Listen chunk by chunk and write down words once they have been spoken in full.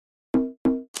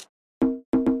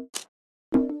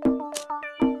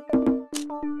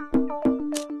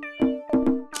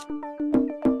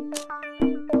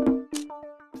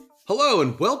Hello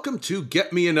and welcome to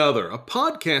Get Me Another, a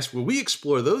podcast where we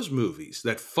explore those movies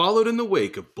that followed in the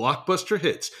wake of blockbuster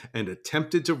hits and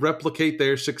attempted to replicate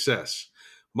their success.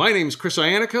 My name is Chris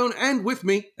Iannacone, and with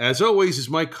me, as always, is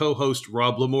my co-host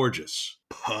Rob Lamorgis.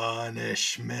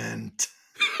 Punishment.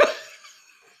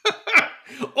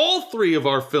 All three of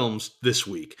our films this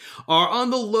week are on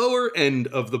the lower end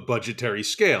of the budgetary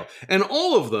scale, and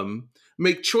all of them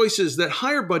make choices that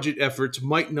higher budget efforts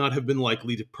might not have been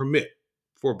likely to permit,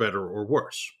 for better or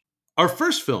worse. Our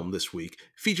first film this week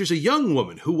features a young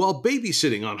woman who, while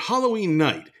babysitting on Halloween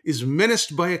night, is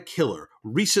menaced by a killer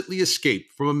recently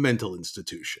escaped from a mental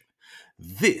institution.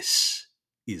 This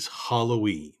is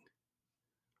Halloween.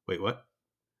 Wait, what?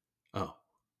 Oh.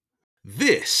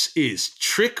 This is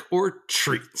Trick or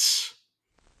Treats.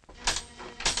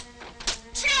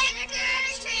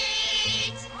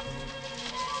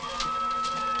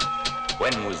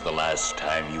 When was the last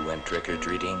time you went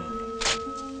trick-or-treating?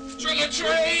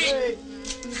 Trick-or-treat!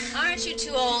 Aren't you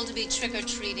too old to be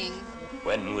trick-or-treating?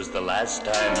 When was the last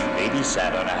time you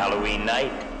babysat on a Halloween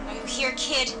night? Are you here,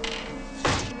 kid?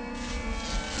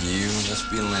 You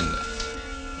must be Linda.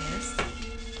 Yes.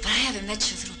 But I haven't met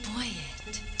your little boy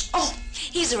yet. Oh,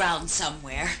 he's around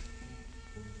somewhere.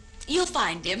 You'll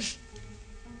find him.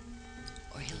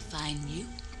 Or he'll find you.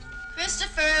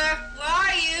 Christopher, where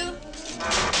are you?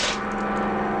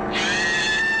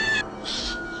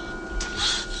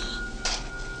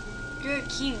 You're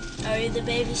cute. Are you the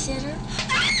babysitter?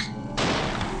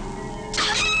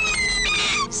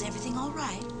 Is everything all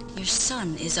right? Your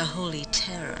son is a holy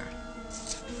terror.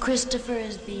 Christopher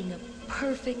is being a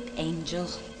perfect angel.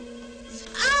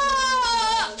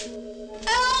 Ah!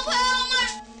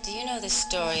 Help! Do you know the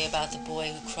story about the boy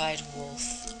who cried wolf?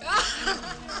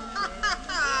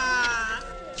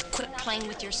 Quit playing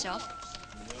with yourself.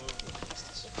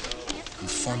 I'm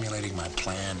formulating my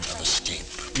plan of escape.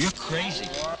 You're crazy.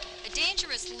 A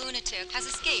dangerous lunatic has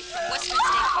escaped from Western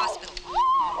State Hospital.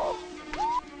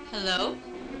 Hello?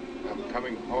 I'm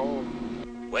coming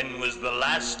home. When was the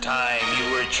last time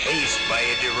you were chased by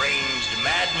a deranged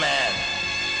madman?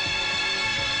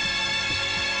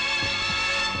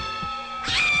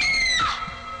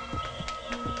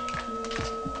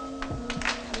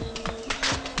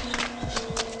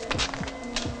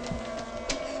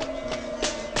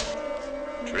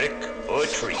 Trick or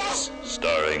Treats,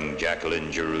 starring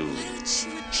Jacqueline Giroux.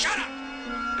 Shut up!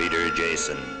 Peter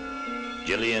Jason,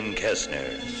 Gillian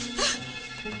Kessner,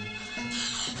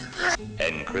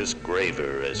 and Chris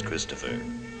Graver as Christopher.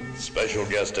 Special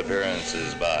guest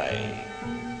appearances by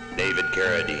David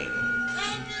Carradine,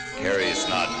 Carrie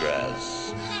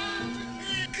Snodgrass,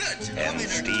 and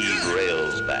Steve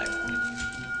Railsback.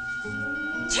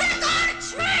 Trick or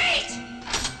treat!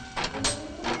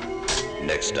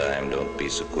 Next time, don't be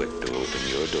so quick to open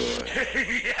your door.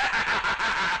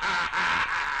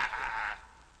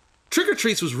 Trick or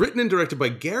Treats was written and directed by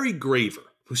Gary Graver,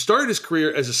 who started his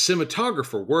career as a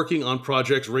cinematographer working on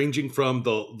projects ranging from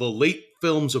the late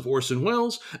films of Orson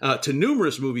Welles to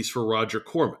numerous movies for Roger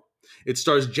Corman. It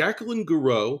stars Jacqueline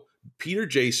Giroux, Peter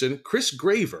Jason, Chris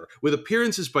Graver, with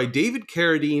appearances by David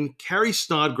Carradine, Carrie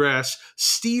Snodgrass,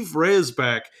 Steve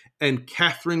Railsback, and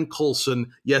Catherine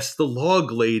Coulson, yes, the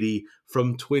log lady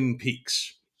from Twin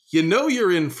Peaks. You know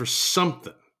you're in for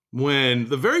something when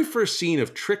the very first scene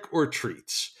of Trick or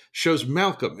Treats shows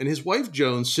Malcolm and his wife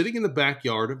Joan sitting in the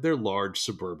backyard of their large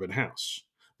suburban house.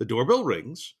 The doorbell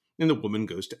rings, and the woman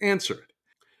goes to answer it.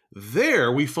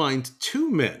 There we find two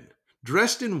men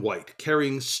dressed in white,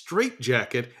 carrying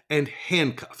straitjacket and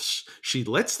handcuffs. She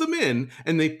lets them in,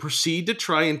 and they proceed to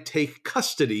try and take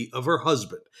custody of her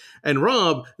husband. And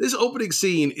Rob, this opening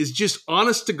scene is just,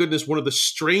 honest to goodness, one of the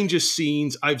strangest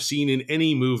scenes I've seen in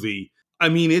any movie. I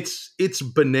mean, it's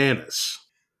bananas.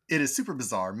 It is super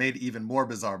bizarre, made even more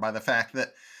bizarre by the fact that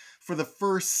for the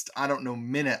first,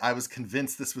 minute, I was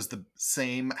convinced this was the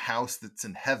same house that's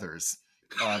in Heather's.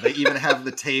 They even have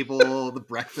the table, the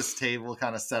breakfast table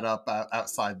kind of set up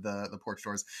outside the porch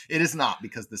doors. It is not,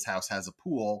 because this house has a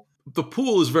pool. The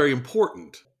pool is very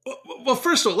important. Well,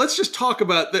 first of all, let's just talk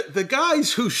about the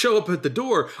guys who show up at the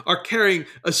door are carrying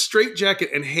a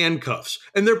straitjacket and handcuffs,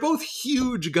 and they're both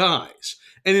huge guys.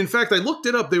 And in fact, I looked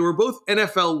it up. They were both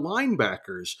NFL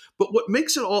linebackers. But what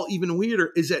makes it all even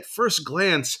weirder is at first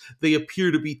glance, they appear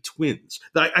to be twins.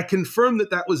 I confirmed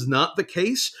that was not the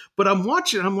case, but I'm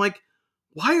watching and I'm like,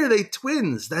 why are they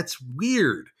twins? That's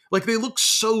weird. Like, they look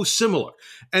so similar.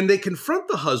 And they confront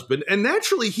the husband, and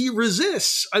naturally he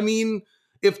resists. I mean,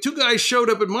 if two guys showed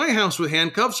up at my house with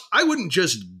handcuffs, I wouldn't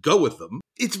just go with them.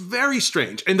 It's very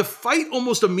strange. And the fight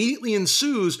almost immediately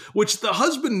ensues, which the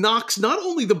husband knocks not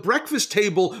only the breakfast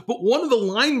table, but one of the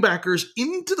linebackers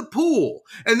into the pool.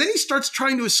 And then he starts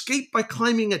trying to escape by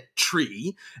climbing a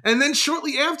tree. And then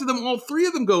shortly after them, all three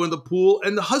of them go in the pool,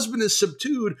 and the husband is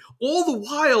subdued. All the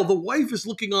while, the wife is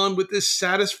looking on with this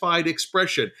satisfied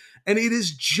expression. And it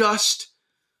is just...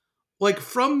 like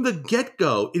from the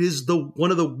get-go, it is one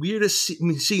of the weirdest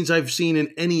scenes I've seen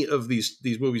in any of these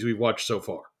movies we've watched so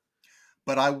far.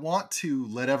 But I want to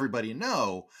let everybody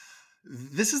know,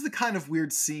 this is the kind of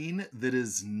weird scene that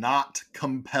is not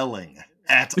compelling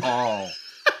at all.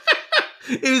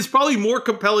 It is probably more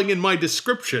compelling in my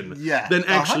description than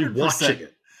actually 100%. watching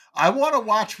it. I want to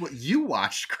watch what you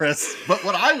watched, Chris, but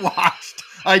what I watched,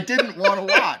 I didn't want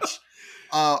to watch.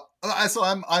 So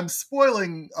I'm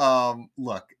spoiling.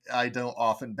 Look, I don't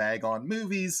often bag on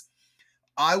movies.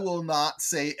 I will not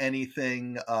say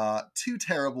anything too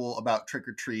terrible about Trick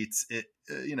or Treats.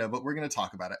 But we're going to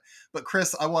talk about it. But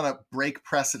Chris, I want to break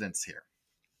precedence here.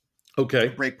 Okay.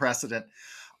 Break precedent.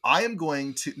 I am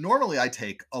going to... Normally, I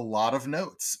take a lot of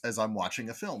notes as I'm watching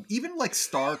a film, even like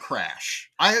Star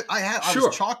Crash. I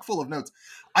was chock full of notes.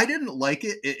 I didn't like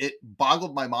it. It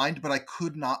boggled my mind, but I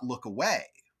could not look away.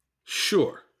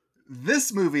 Sure.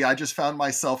 This movie, I just found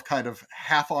myself kind of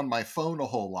half on my phone a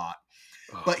whole lot.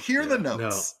 But here are the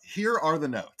notes. No. Here are the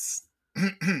notes.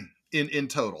 in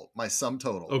total, my sum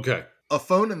total. Okay. A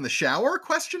phone in the shower?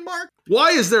 Question mark.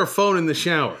 Why is there a phone in the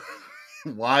shower?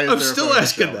 Why is I'm there a still phone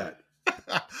asking in the shower?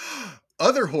 that.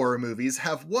 Other horror movies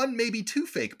have one, maybe two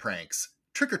fake pranks.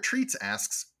 Trick or Treats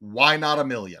asks, why not a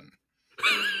million?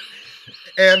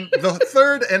 And the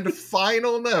third and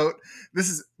final note, this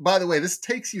is, by the way, this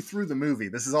takes you through the movie.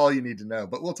 This is all you need to know,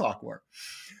 but we'll talk more.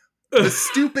 The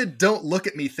stupid don't look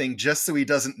at me thing just so he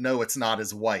doesn't know it's not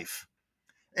his wife.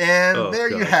 And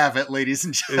you have it, ladies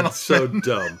and gentlemen. It's so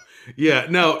dumb. Yeah,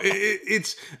 no,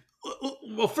 it's...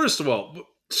 Well, first of all,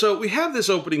 so we have this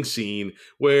opening scene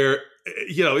where,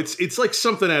 it's like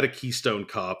something out of Keystone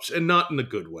Cops, and not in a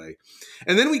good way.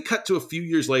 And then we cut to a few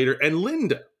years later, and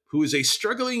Linda, who is a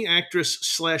struggling actress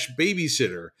 /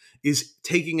 babysitter, is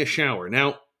taking a shower.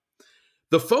 Now,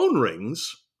 the phone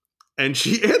rings, and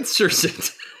she answers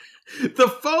it. The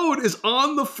phone is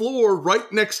on the floor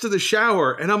right next to the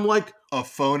shower, and I'm like... A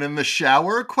phone in the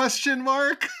shower? Question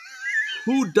mark?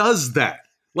 Who does that?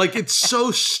 Like, it's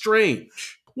so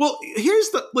strange. Well,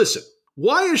 listen,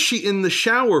 why is she in the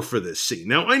shower for this scene?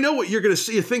 Now, I know what you're going to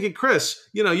see. You're thinking, Chris,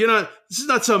 this is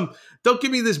not don't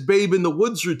give me this babe in the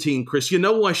woods routine, Chris. You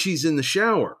know why she's in the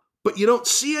shower. But you don't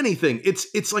see anything.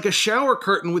 It's like a shower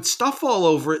curtain with stuff all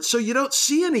over it, so you don't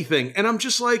see anything. And I'm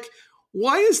just like,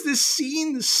 why is this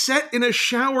scene set in a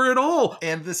shower at all?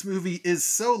 And this movie is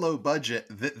so low budget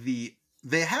that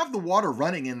they have the water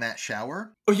running in that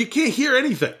shower. Oh, you can't hear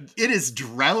anything. It is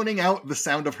drowning out the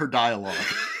sound of her dialogue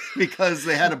because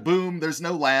they had a boom. There's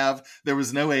no lav. There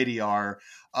was no ADR.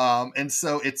 And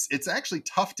so it's actually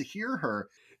tough to hear her.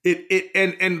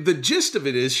 And the gist of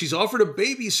it is she's offered a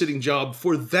babysitting job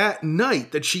for that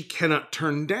night that she cannot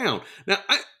turn down. Now,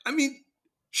 I mean,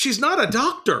 she's not a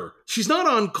doctor. She's not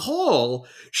on call.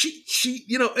 She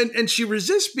and she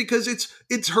resists because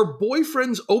it's her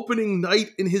boyfriend's opening night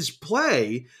in his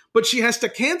play, but she has to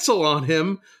cancel on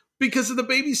him because of the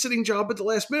babysitting job at the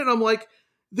last minute. I'm like,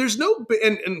 there's no,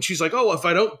 and she's like, oh, if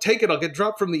I don't take it, I'll get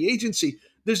dropped from the agency.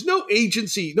 There's no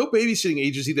babysitting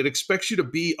agency that expects you to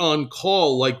be on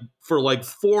call for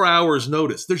 4 hours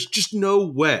notice. There's just no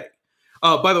way.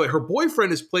 By the way, her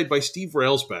boyfriend is played by Steve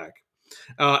Railsback.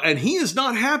 And he is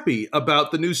not happy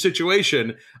about the new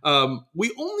situation.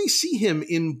 We only see him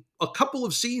in a couple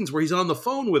of scenes where he's on the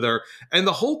phone with her, and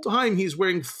the whole time he's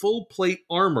wearing full plate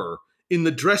armor in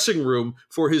the dressing room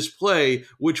for his play,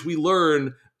 which we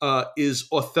learn is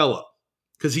Othello.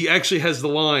 Because he actually has the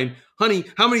line, honey,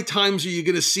 how many times are you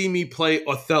going to see me play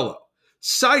Othello?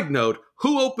 Side note,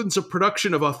 who opens a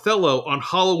production of Othello on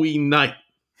Halloween night?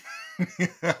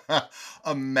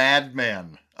 A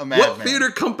madman. What theater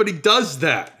company does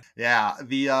that? Yeah,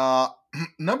 the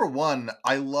number one,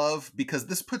 I love because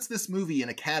this puts this movie in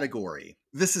a category.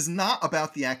 This is not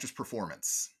about the actor's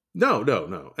performance.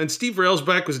 No. And Steve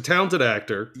Railsback was a talented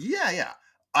actor. Yeah.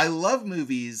 I love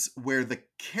movies where the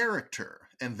character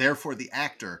and therefore the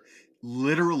actor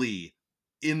literally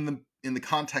in the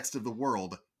context of the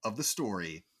world, of the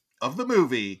story, of the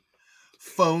movie,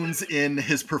 phones in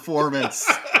his performance.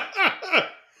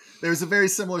 There's a very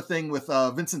similar thing with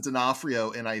Vincent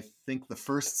D'Onofrio in, I think, the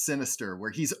first Sinister, where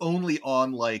he's only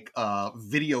on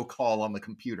video call on the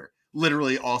computer.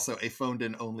 literally also a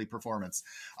phoned-in only performance.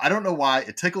 I don't know why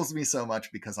it tickles me so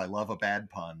much because I love a bad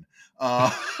pun.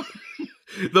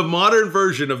 The modern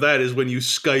version of that is when you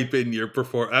Skype in your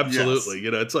perform. Absolutely. Yes.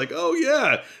 You know, it's like, oh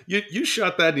yeah, you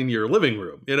shot that in your living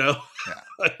room, you know?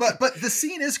 Yeah. But the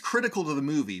scene is critical to the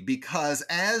movie because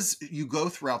as you go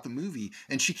throughout the movie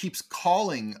and she keeps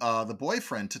calling the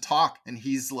boyfriend to talk and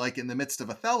he's like in the midst of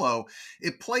Othello,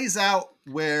 it plays out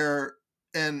where,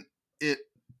 and it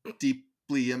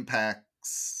deeply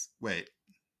impacts,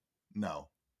 no.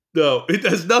 No, it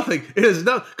does nothing. It has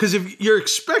nothing. Because if you're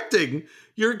expecting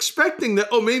that,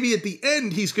 oh, maybe at the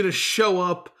end he's going to show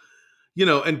up, you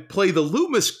know, and play the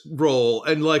Loomis role,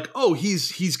 and like, oh,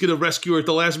 he's going to rescue her at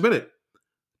the last minute.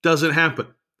 Doesn't happen.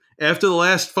 After the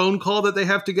last phone call that they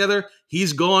have together,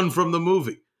 he's gone from the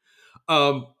movie.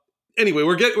 Anyway,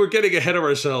 we're getting ahead of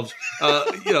ourselves.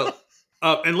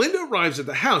 And Linda arrives at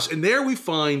the house, and there we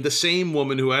find the same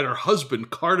woman who had her husband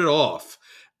carted off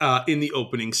in the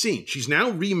opening scene. She's now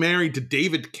remarried to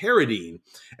David Carradine,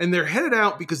 and they're headed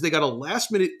out because they got a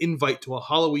last-minute invite to a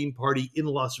Halloween party in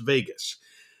Las Vegas.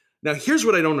 Now, here's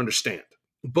what I don't understand.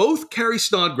 Both Carrie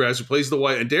Snodgrass, who plays the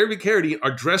wife, and David Carradine are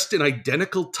dressed in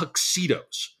identical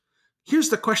tuxedos. Here's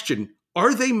the question.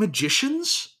 Are they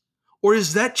magicians? Or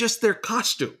is that just their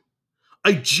costume?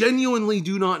 I genuinely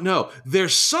do not know. Their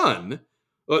son,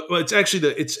 well, it's actually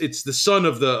it's the son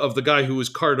of the guy who was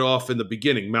carted off in the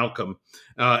beginning, Malcolm,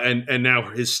 and now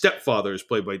his stepfather is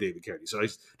played by David Carradine. So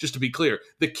just to be clear,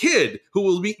 the kid who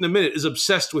we'll meet in a minute is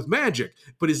obsessed with magic.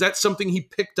 But is that something he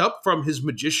picked up from his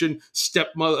magician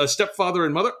stepfather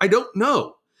and mother? I don't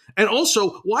know. And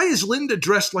also, why is Linda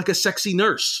dressed like a sexy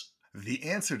nurse? The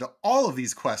answer to all of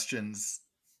these questions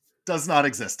does not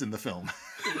exist in the film.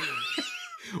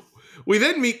 We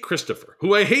then meet Christopher,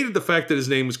 who I hated the fact that his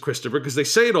name was Christopher because they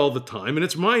say it all the time, and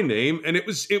it's my name, and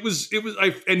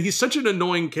and he's such an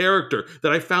annoying character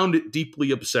that I found it deeply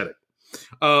upsetting.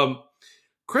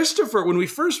 Christopher, when we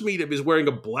first meet him, is wearing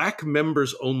a black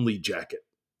members only jacket,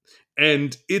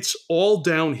 and it's all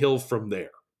downhill from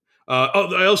there.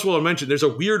 I also want to mention there's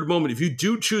a weird moment. If you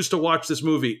do choose to watch this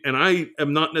movie, and I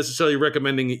am not necessarily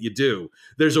recommending it you do,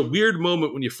 there's a weird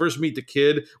moment when you first meet the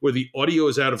kid where the audio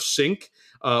is out of sync.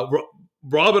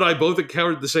 Rob and I both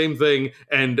encountered the same thing,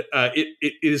 and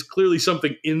it is clearly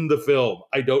something in the film.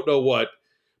 I don't know what,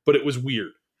 but it was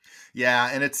weird. Yeah,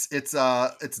 and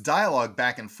it's dialogue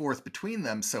back and forth between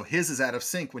them. So his is out of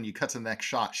sync. When you cut to the next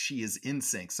shot, she is in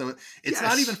sync. So it's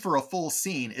not even for a full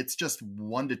scene. It's just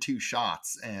 1 to 2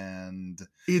 shots, and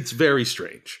it's very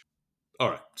strange.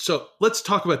 All right, so let's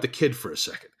talk about the kid for a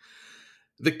second.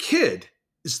 The kid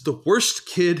is the worst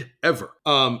kid ever.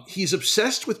 He's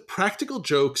obsessed with practical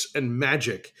jokes and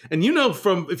magic. And you know,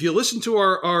 if you listen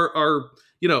to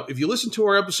if you listen to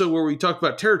our episode where we talked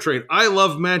about Terror Train, I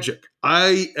love magic.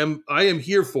 I am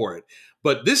here for it.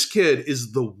 But this kid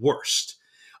is the worst.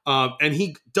 And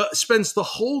he spends the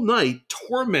whole night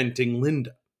tormenting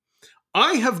Linda.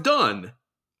 I have done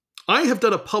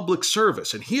a public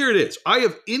service, and here it is. I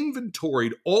have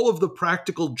inventoried all of the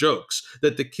practical jokes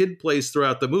that the kid plays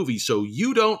throughout the movie, so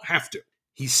you don't have to.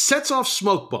 He sets off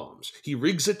smoke bombs. He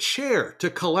rigs a chair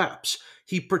to collapse.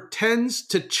 He pretends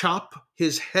to chop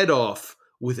his head off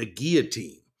with a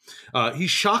guillotine. He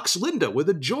shocks Linda with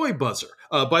a joy buzzer.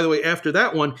 By the way, after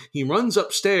that one, he runs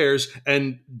upstairs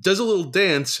and does a little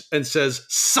dance and says,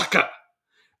 "Sucker!"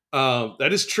 That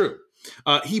is true.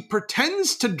 He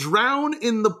pretends to drown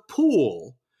in the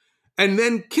pool and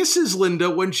then kisses Linda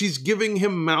when she's giving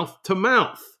him mouth to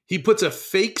mouth. He puts a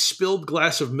fake spilled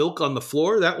glass of milk on the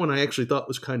floor. That one I actually thought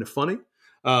was kind of funny.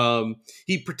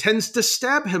 He pretends to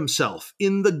stab himself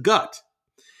in the gut.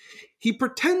 He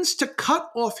pretends to cut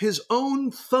off his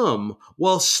own thumb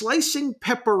while slicing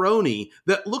pepperoni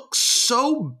that looks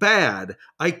so bad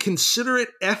I consider it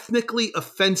ethnically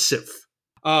offensive.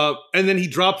 And then he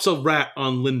drops a rat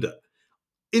on Linda.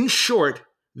 In short,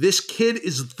 this kid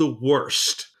is the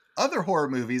worst. Other horror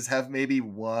movies have maybe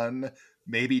 1,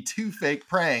 maybe 2 fake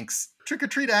pranks. Trick or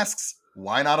Treat asks,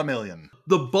 why not 1,000,000?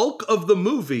 The bulk of the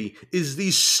movie is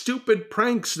these stupid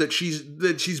pranks that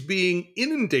she's being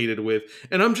inundated with,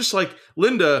 and I'm just like,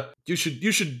 Linda, you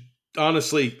should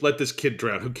honestly let this kid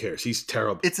drown. Who cares? He's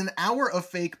terrible. It's an hour of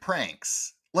fake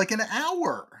pranks, like an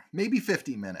hour, maybe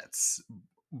 50 minutes,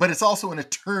 but it's also an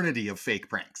eternity of fake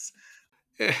pranks.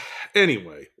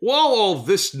 Anyway, while all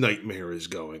this nightmare is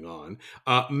going on,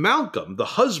 Malcolm, the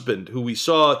husband who we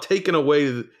saw taken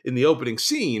away in the opening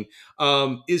scene,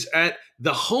 is at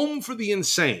the Home for the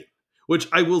Insane, which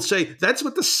I will say, that's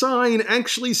what the sign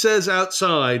actually says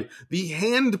outside. The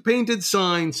hand-painted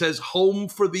sign says Home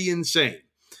for the Insane.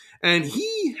 And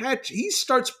he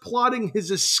starts plotting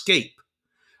his escape.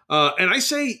 And I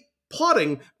say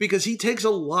plotting because he takes a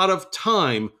lot of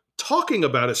time talking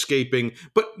about escaping,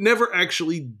 but never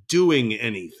actually doing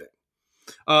anything.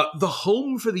 The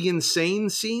home for the insane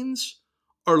scenes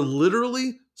are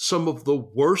literally some of the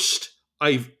worst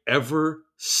I've ever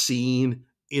seen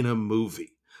in a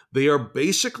movie. They are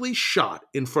basically shot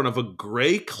in front of a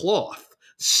gray cloth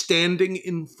standing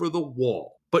in for the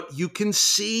wall, but you can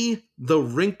see the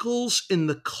wrinkles in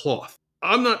the cloth.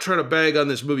 I'm not trying to bag on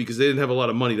this movie because they didn't have a lot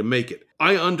of money to make it.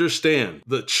 I understand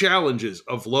the challenges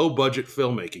of low budget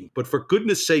filmmaking, but for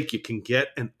goodness sake, you can get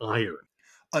an iron.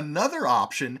 Another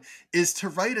option is to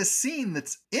write a scene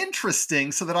that's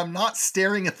interesting so that I'm not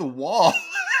staring at the wall.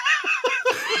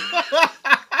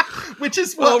 Which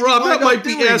is what well, Rob, that might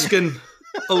doing. be asking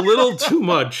a little too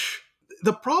much.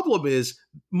 The problem is,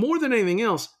 more than anything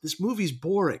else, this movie's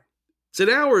boring. It's an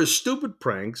hour of stupid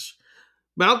pranks.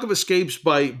 Malcolm escapes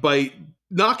by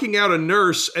knocking out a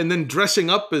nurse and then dressing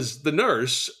up as the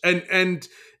nurse, and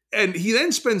he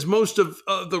then spends most of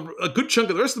a good chunk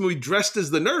of the rest of the movie dressed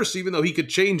as the nurse, even though he could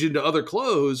change into other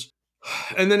clothes.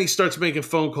 And then he starts making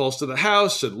phone calls to the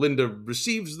house, and Linda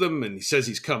receives them, and he says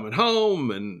he's coming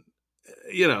home, and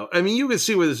you can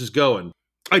see where this is going.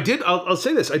 I'll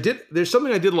say this. There's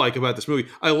something I did like about this movie.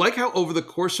 I like how over the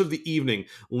course of the evening,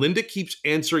 Linda keeps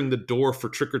answering the door for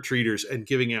trick-or-treaters and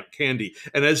giving out candy.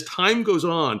 And as time goes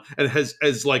on, and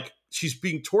as she's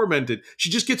being tormented, she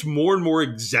just gets more and more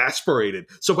exasperated.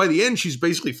 So by the end, she's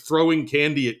basically throwing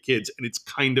candy at kids, and it's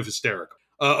kind of hysterical.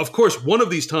 Of course, one of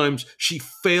these times she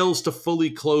fails to fully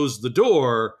close the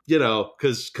door,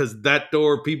 because that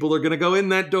door, people are going to go in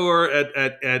that door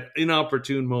at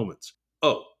inopportune moments.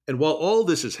 Oh, and while all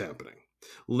this is happening,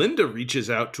 Linda reaches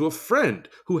out to a friend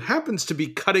who happens to be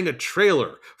cutting a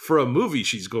trailer for a movie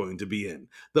she's going to be in.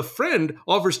 The friend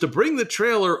offers to bring the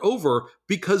trailer over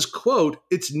because, quote,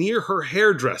 it's near her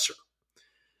hairdresser.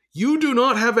 You do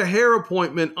not have a hair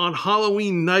appointment on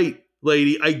Halloween night,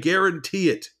 lady. I guarantee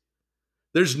it.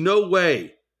 There's no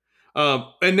way.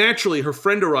 And naturally, her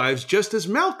friend arrives just as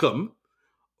Malcolm,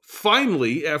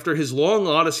 finally, after his long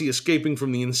odyssey escaping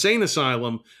from the insane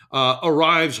asylum,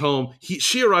 arrives home.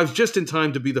 She arrives just in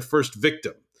time to be the first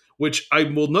victim, which I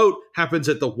will note happens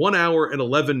at the 1 hour and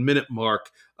 11 minute mark,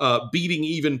 beating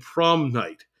even prom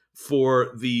night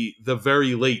for the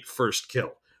very late first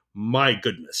kill. My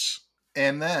goodness.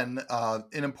 And then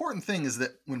an important thing is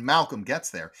that when Malcolm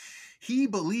gets there, he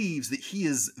believes that he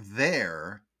is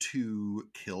there to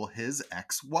kill his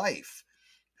ex-wife,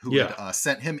 who had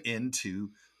sent him into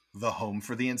the home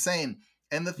for the insane.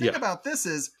 And the thing about this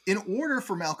is, in order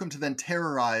for Malcolm to then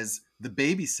terrorize the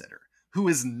babysitter, who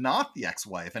is not the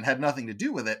ex-wife and had nothing to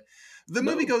do with it, the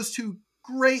movie goes to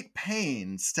great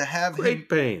pains to have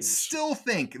him still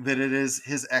think that it is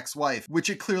his ex-wife, which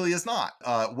it clearly is not.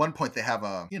 At one point they have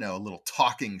a little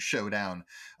talking showdown.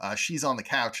 She's on the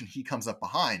couch and he comes up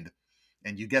behind,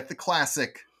 and you get the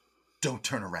classic, don't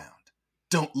turn around,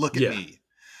 don't look at me.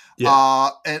 Yeah.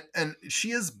 And she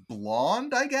is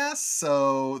blonde, I guess.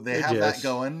 So they have that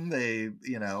going.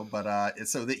 But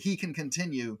so that he can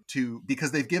continue to,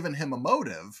 because they've given him a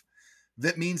motive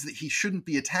that means that he shouldn't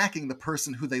be attacking the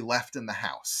person who they left in the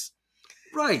house.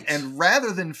 Right. And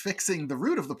rather than fixing the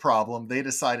root of the problem, they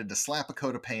decided to slap a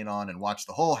coat of paint on and watch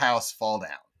the whole house fall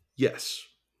down. Yes.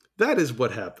 That is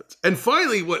what happens. And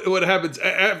finally, what happens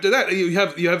after that, you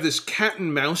have this cat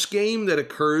and mouse game that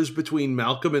occurs between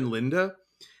Malcolm and Linda,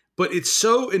 but it's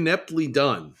so ineptly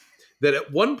done that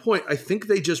at one point, I think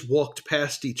they just walked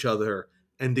past each other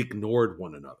and ignored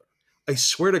one another. I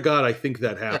swear to God, I think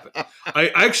that happened. I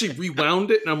actually rewound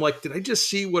it, and I'm like, did I just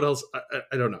see what else?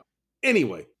 I don't know.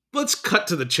 Anyway, let's cut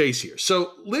to the chase here.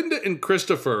 So Linda and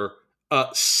Christopher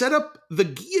set up the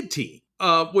guillotine,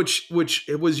 which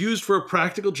was used for a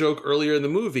practical joke earlier in the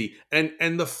movie.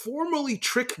 And the formerly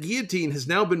trick guillotine has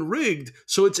now been rigged,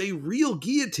 so it's a real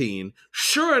guillotine.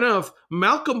 Sure enough,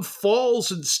 Malcolm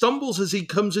falls and stumbles as he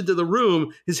comes into the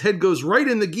room. His head goes right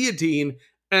in the guillotine,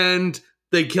 and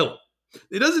they kill him.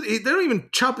 They don't even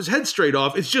chop his head straight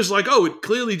off. It's just like, it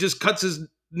clearly just cuts his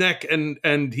neck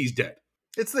and he's dead.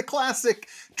 It's the classic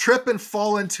trip and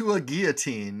fall into a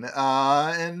guillotine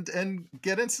and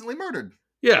get instantly murdered.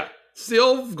 Yeah. It's the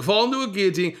old fall into a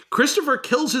guillotine. Christopher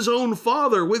kills his own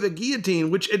father with a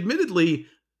guillotine, which admittedly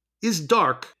is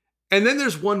dark. And then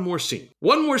there's one more scene.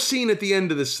 One more scene at the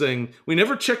end of this thing. We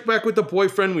never check back with the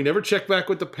boyfriend. We never check back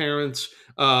with the parents.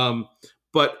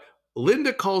 But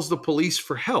Linda calls the police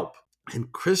for help.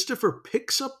 And Christopher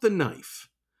picks up the knife,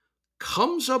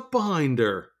 comes up behind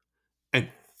her, and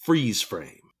freeze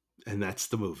frame. And that's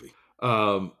the movie.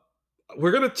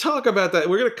 We're going to talk about that.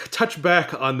 We're going to touch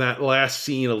back on that last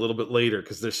scene a little bit later,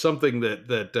 because there's something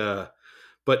that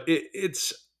But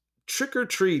it's Trick or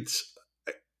Treats.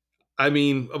 I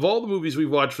mean, of all the movies we've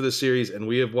watched for this series, and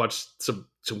we have watched some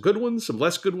good ones, some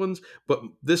less good ones, but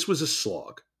this was a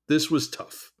slog. This was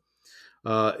tough.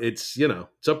 It's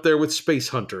up there with Space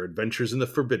Hunter, Adventures in the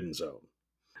Forbidden Zone.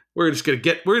 We're just gonna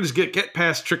get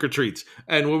past Trick or Treats,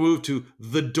 and we'll move to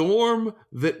The Dorm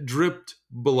That Dripped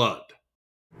Blood.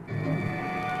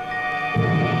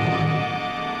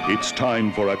 It's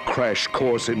time for a crash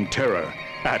course in terror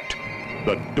at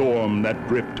The Dorm That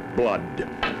Dripped Blood.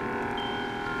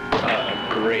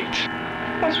 Great.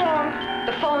 What's wrong?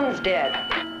 The phone's dead.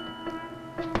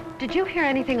 Did you hear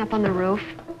anything up on the roof?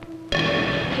 Do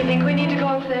you think we need to go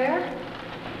up there?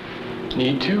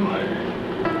 Need to?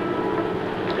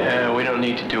 Yeah, we don't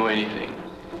need to do anything.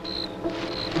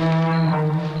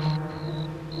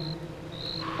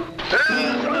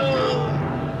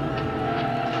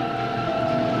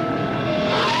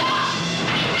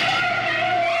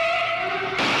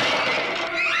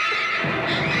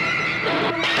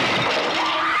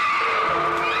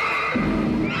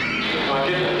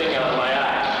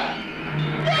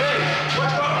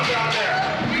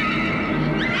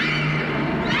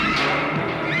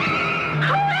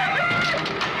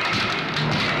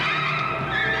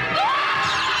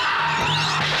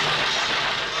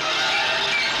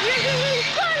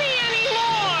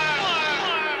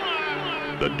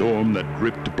 The Dorm That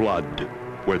Dripped Blood,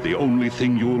 where the only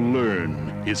thing you'll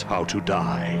learn is how to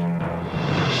die.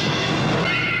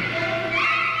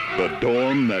 The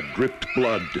Dorm That Dripped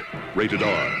Blood, rated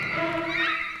R.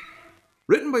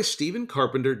 Written by Stephen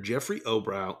Carpenter, Jeffrey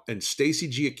Obrow, and Stacy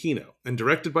Giacchino, and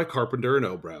directed by Carpenter and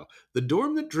Obrow, The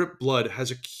Dorm That Dripped Blood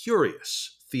has a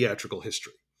curious theatrical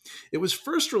history. It was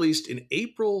first released in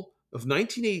April of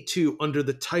 1982 under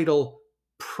the title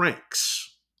Pranks.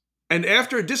 And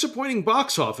after a disappointing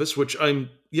box office, which I'm,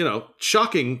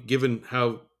 shocking given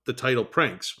how the title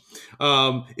Pranks,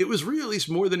 it was re-released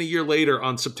more than a year later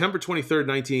on September 23rd,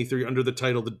 1983 under the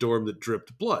title The Dorm That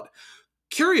Dripped Blood.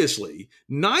 Curiously,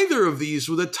 neither of these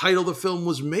were the title the film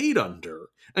was made under,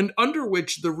 and under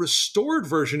which the restored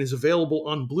version is available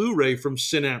on Blu-ray from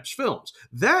Synapse Films.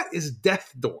 That is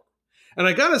Death Dorm. And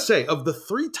I gotta say, of the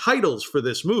three titles for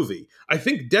this movie, I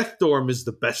think Death Dorm is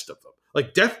the best of them.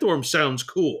 Like, Death Dorm sounds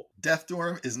cool. Death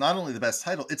Dorm is not only the best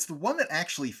title, it's the one that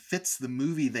actually fits the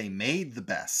movie they made the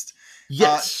best.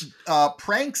 Yes.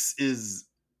 Pranks is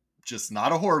just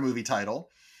not a horror movie title.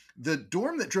 The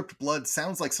Dorm That Dripped Blood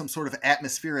sounds like some sort of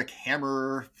atmospheric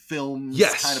Hammer films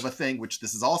kind of a thing, which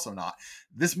this is also not.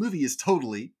 This movie is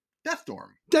totally Death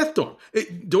Dorm. Death Dorm.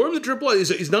 Dorm That Dripped Blood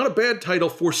is not a bad title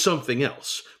for something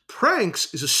else.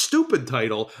 Pranks is a stupid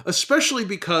title, especially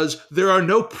because there are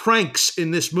no pranks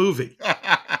in this movie.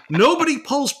 Nobody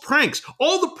pulls pranks.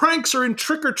 All the pranks are in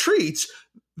Trick or Treats.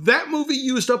 That movie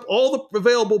used up all the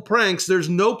available pranks. There's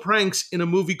no pranks in a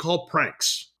movie called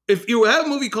Pranks. If you have a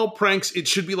movie called Pranks, it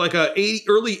should be like a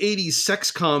early 80s sex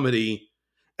comedy,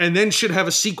 and then should have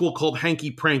a sequel called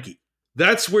Hanky Pranky.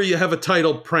 That's where you have a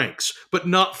title Pranks, but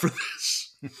not for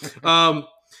this.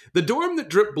 The Dorm That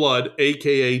Dripped Blood,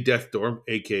 a.k.a. Death Dorm,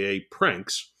 a.k.a.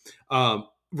 Pranks,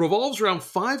 revolves around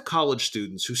 5 college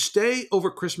students who stay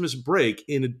over Christmas break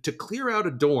to clear out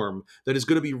a dorm that is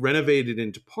going to be renovated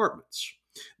into apartments.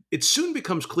 It soon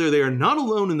becomes clear they are not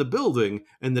alone in the building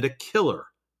and that a killer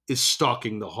is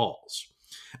stalking the halls.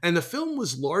 And the film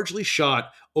was largely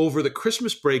shot over the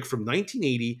Christmas break from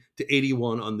 1980 to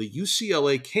 81 on the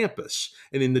UCLA campus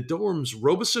and in the dorms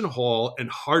Robeson Hall and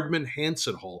Hardman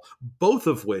Hanson Hall, both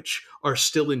of which are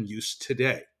still in use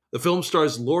today. The film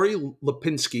stars Lori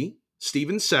Lipinski,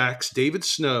 Stephen Sachs, David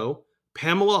Snow,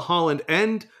 Pamela Holland,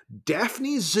 and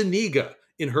Daphne Zuniga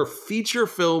in her feature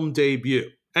film debut.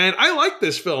 And I like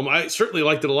this film. I certainly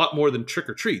liked it a lot more than Trick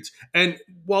or Treats. And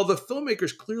while the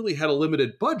filmmakers clearly had a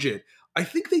limited budget, I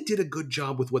think they did a good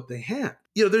job with what they had.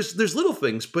 There's little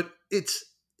things, but it's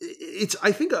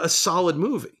I think a solid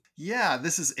movie. Yeah,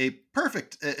 this is a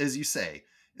perfect, as you say,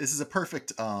 this is a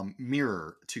perfect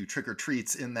mirror to Trick or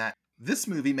Treats in that this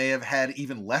movie may have had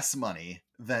even less money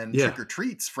than Trick or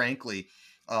Treats, frankly,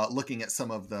 looking at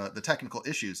some of the technical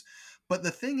issues. But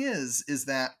the thing is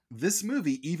that this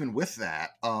movie, even with that,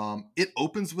 it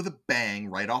opens with a bang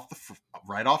right off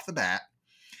the bat.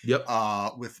 Yep.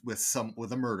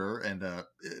 With a murder, and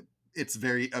it's a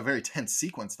very tense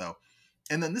sequence though,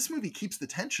 and then this movie keeps the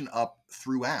tension up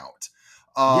throughout.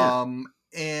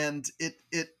 And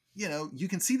it you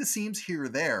can see the seams here or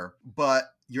there, but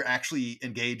you're actually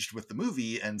engaged with the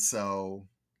movie, and so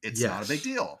it's not a big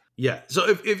deal. Yeah. So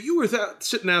if you were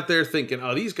sitting out there thinking,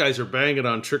 oh, these guys are banging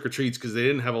on trick or treats because they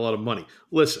didn't have a lot of money,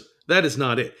 listen, that is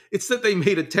not it. It's that they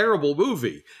made a terrible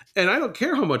movie, and I don't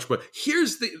care how much. But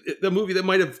here's the movie that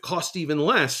might have cost even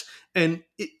less, and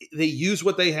they use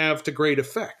what they have to great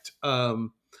effect.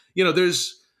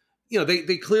 There's.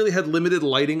 They clearly had limited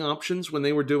lighting options when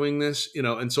they were doing this,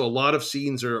 and so a lot of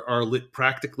scenes are lit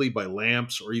practically by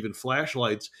lamps or even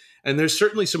flashlights, and there's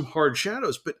certainly some hard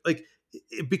shadows, but like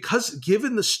because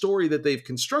given the story that they've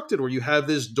constructed where you have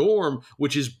this dorm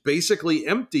which is basically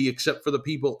empty except for the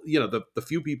people, the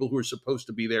few people who are supposed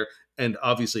to be there, and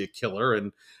obviously a killer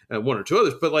and one or two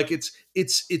others, but like it's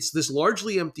this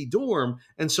largely empty dorm,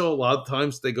 and so a lot of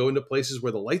times they go into places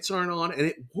where the lights aren't on, and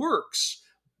it works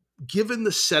given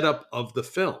the setup of the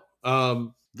film.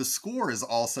 The score is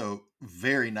also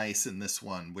very nice in this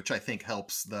one, which I think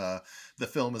helps the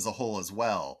film as a whole as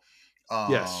well.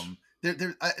 Yes.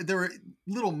 There were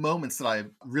little moments that I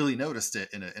really noticed it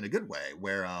in a good way,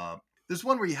 where there's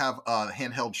one where you have a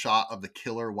handheld shot of the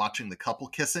killer watching the couple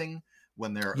kissing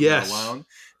when they're alone,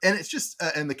 and it's just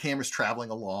and the camera's traveling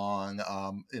along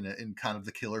in kind of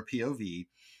the killer POV.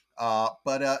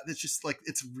 But it's just like,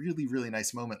 it's really, really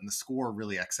nice moment, and the score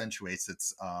really accentuates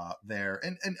it's there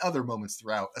and other moments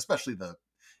throughout, especially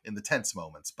in the tense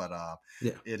moments. But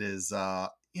it is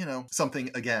something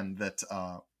again that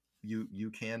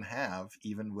you can have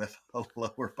even with a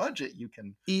lower budget.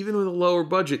 Even with a lower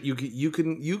budget, you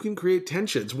can create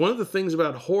tension. It's one of the things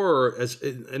about horror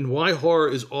and why horror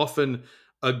is often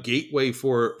a gateway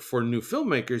for new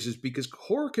filmmakers, is because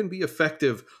horror can be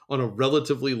effective on a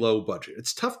relatively low budget.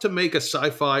 It's tough to make a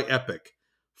sci-fi epic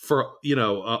for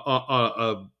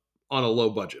on a low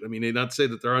budget. I mean, not to say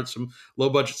that there aren't some low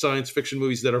budget science fiction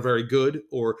movies that are very good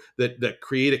or that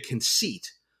create a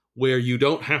conceit where you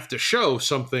don't have to show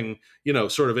something,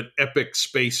 sort of an epic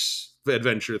space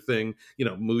adventure thing.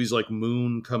 Movies like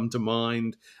Moon come to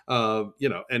mind,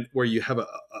 and where you have a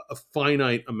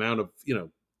finite amount of,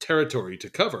 territory to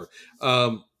cover.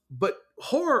 But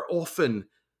horror often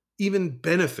even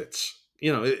benefits,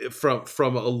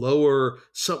 from a lower,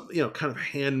 kind of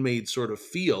handmade sort of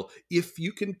feel if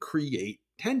you can create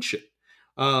tension.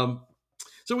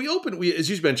 So as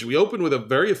you mentioned, we open with a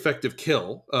very effective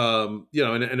kill, and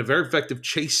a very effective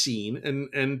chase scene.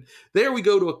 And there we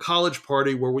go to a college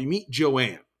party where we meet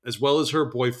Joanne, as well as her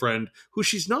boyfriend, who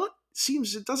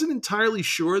doesn't entirely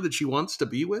sure that she wants to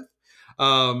be with.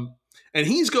 And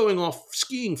he's going off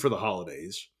skiing for the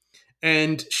holidays,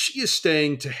 and she is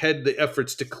staying to head the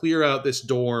efforts to clear out this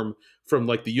dorm from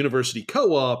like the university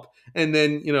co-op. And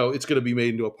then, it's going to be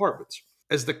made into apartments.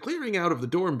 As the clearing out of the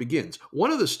dorm begins,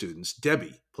 one of the students,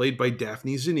 Debbie, played by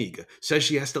Daphne Zuniga, says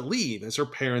she has to leave as her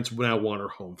parents now want her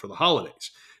home for the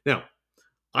holidays. Now,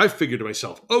 I figured to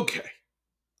myself, okay,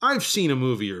 I've seen a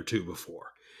movie or two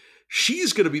before.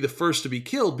 She's going to be the first to be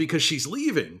killed because she's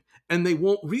leaving, and they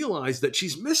won't realize that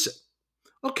she's missing.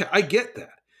 Okay, I get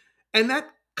that. And that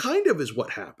kind of is what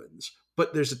happens,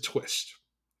 but there's a twist.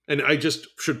 And I just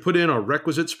should put in our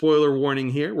requisite spoiler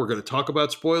warning here. We're going to talk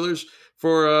about spoilers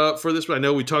for this. I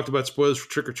know we talked about spoilers for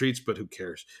Trick or Treats, but who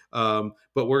cares?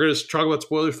 But we're going to talk about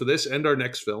spoilers for this and our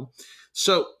next film.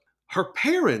 So her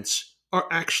parents are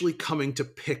actually coming to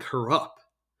pick her up,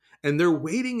 and they're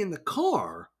waiting in the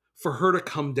car for her to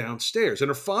come downstairs. And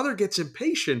her father gets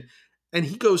impatient, and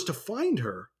he goes to find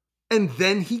her, and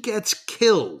then he gets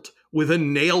killed with a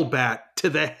nail bat to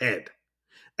the head.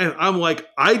 And I'm like,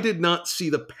 I did not see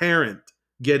the parent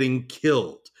getting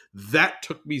killed. That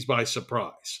took me by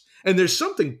surprise. And there's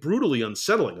something brutally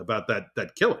unsettling about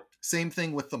that killing. Same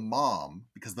thing with the mom,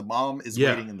 because the mom is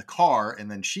waiting in the car and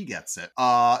then she gets it.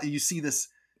 You see this,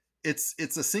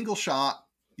 it's a single shot.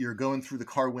 You're going through the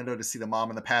car window to see the mom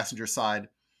on the passenger side.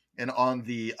 And on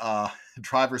the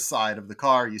driver's side of the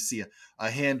car, you see a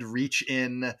hand reach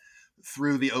in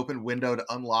through the open window to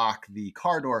unlock the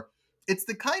car door. It's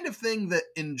the kind of thing that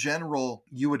in general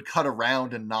you would cut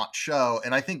around and not show.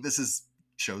 And I think this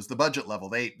shows the budget level.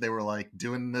 They were like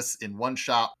doing this in one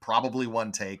shot, probably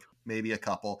one take, maybe a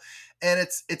couple. And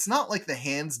it's not like the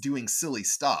hands doing silly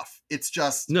stuff. It's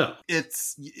just,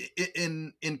 it's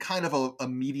in kind of a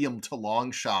medium to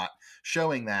long shot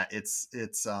showing that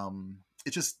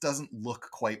it just doesn't look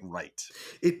quite right.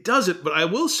 It doesn't, but I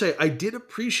will say I did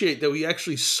appreciate that we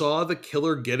actually saw the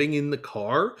killer getting in the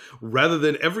car rather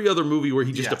than every other movie where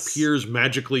he just appears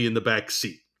magically in the back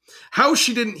seat. How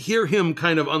she didn't hear him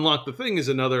kind of unlock the thing is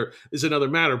another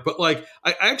matter. But like,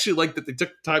 I actually like that they took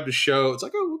the time to show. It's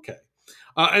like, oh, okay.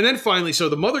 And then finally, so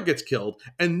the mother gets killed,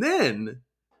 and then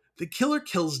the killer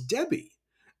kills Debbie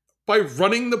by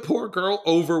running the poor girl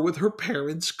over with her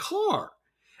parents' car.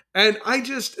 And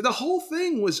the whole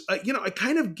thing was, I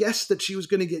kind of guessed that she was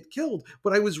going to get killed,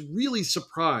 but I was really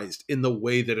surprised in the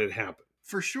way that it happened.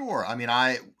 For sure. I mean,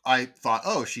 I thought,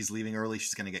 oh, she's leaving early,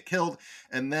 she's going to get killed.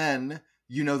 And then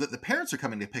you know that the parents are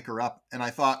coming to pick her up. And I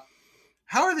thought,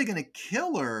 how are they going to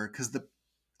kill her? Because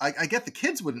I get the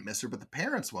kids wouldn't miss her, but the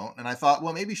parents won't. And I thought,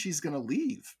 well, maybe she's going to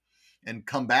leave and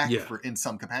come back in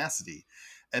some capacity.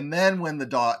 And then when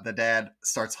the dad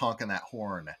starts honking that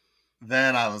horn,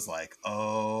 then I was like,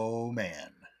 oh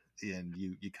man. And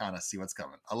you kind of see what's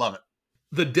coming. I love it.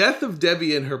 The death of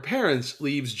Debbie and her parents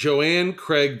leaves Joanne,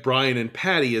 Craig, Brian, and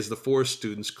Patty as the 4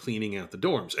 students cleaning out the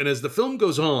dorms. And as the film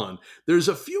goes on, there's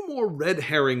a few more red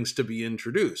herrings to be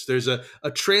introduced. There's a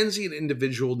transient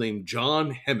individual named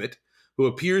John Hemmett, who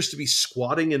appears to be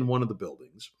squatting in one of the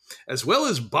buildings, as well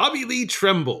as Bobby Lee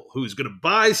Tremble, who's going to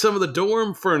buy some of the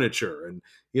dorm furniture and,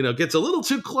 gets a little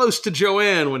too close to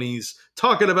Joanne when he's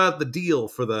talking about the deal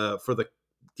for the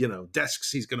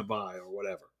desks he's going to buy or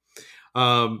whatever.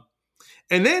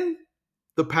 And then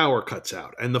the power cuts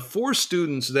out, and the 4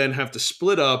 students then have to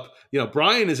split up.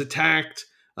 Brian is attacked.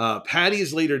 Patty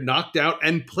is later knocked out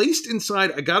and placed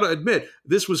inside, I gotta admit,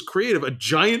 this was creative, a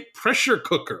giant pressure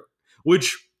cooker,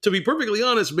 which, to be perfectly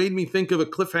honest, made me think of a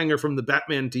cliffhanger from the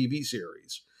Batman TV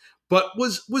series, but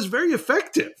was very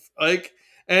effective.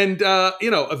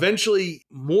 Eventually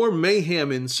more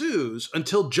mayhem ensues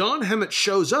until John Hemmett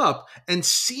shows up and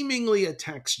seemingly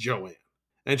attacks Joanne.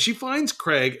 And she finds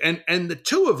Craig, and the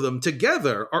 2 of them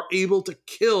together are able to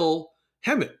kill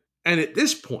Hemmett. And at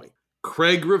this point,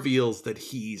 Craig reveals that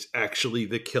he's actually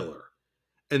the killer,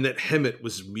 and that Hemmett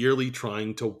was merely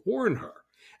trying to warn her.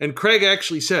 And Craig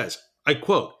actually says, I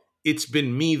quote, "It's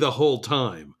been me the whole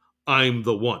time. I'm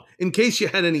the one." In case you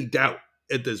had any doubt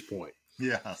at this point.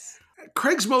 Yes.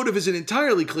 Craig's motive isn't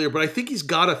entirely clear, but I think he's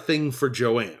got a thing for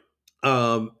Joanne.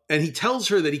 And he tells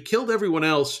her that he killed everyone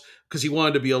else because he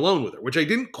wanted to be alone with her, which I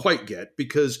didn't quite get,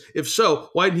 because if so,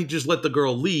 why didn't he just let the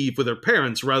girl leave with her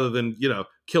parents rather than,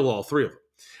 kill all 3 of them?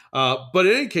 But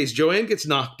in any case, Joanne gets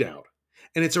knocked out.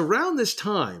 And it's around this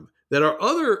time that our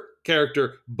other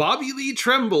character, Bobby Lee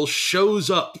Tremble, shows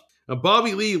up. Now,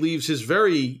 Bobby Lee leaves his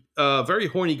very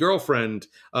horny girlfriend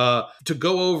to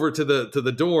go over to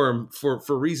the dorm for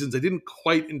reasons I didn't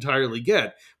quite entirely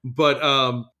get.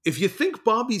 But if you think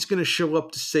Bobby's going to show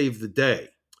up to save the day,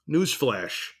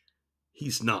 newsflash,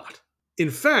 he's not.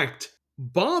 In fact,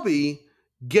 Bobby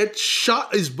gets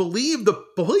shot. The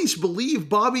police believe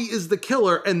Bobby is the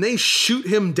killer, and they shoot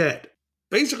him dead.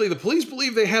 Basically, the police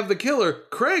believe they have the killer.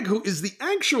 Craig, who is the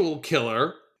actual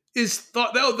killer,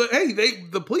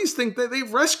 the police think that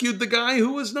they've rescued the guy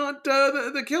who was not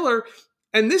the killer.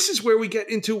 And this is where we get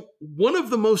into one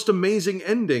of the most amazing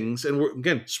endings. And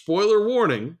again, spoiler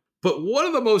warning, but one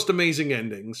of the most amazing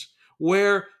endings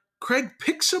where Craig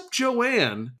picks up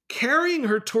Joanne, carrying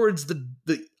her towards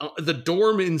the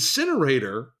dorm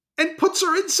incinerator, and puts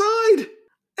her inside.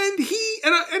 And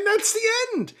that's the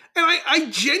end. And I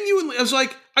genuinely, I was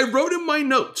like, I wrote in my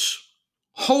notes,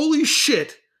 holy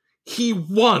shit, he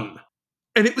won.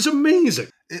 And it was amazing.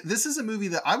 This is a movie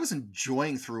that I was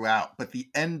enjoying throughout, but the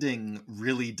ending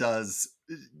really does,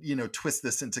 twist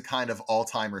this into kind of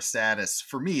all-timer status,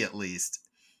 for me at least,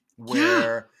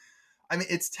 where... I mean,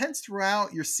 it's tense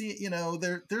throughout. You're seeing,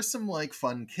 there's some like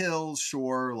fun kills,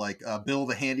 sure. Like Bill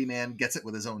the handyman gets it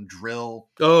with his own drill.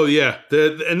 Oh yeah,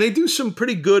 and they do some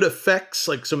pretty good effects,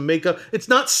 like some makeup. It's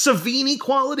not Savini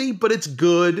quality, but it's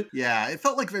good. Yeah, it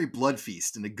felt like very Blood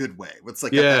Feast in a good way. It's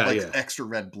like extra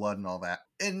red blood and all that.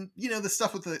 And the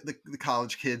stuff with the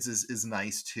college kids is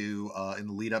nice too, in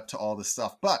the lead up to all this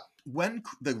stuff. But when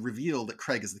the reveal that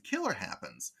Craig is the killer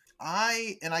happens,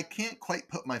 I can't quite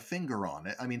put my finger on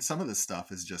it. I mean, some of this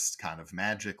stuff is just kind of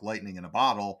magic, lightning in a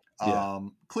bottle. Yeah.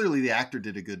 Clearly the actor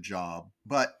did a good job,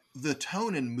 but the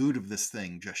tone and mood of this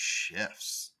thing just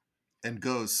shifts and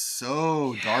goes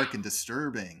so dark and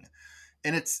disturbing.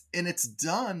 And it's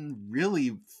done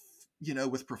really,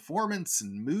 with performance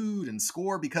and mood and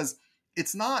score, because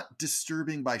it's not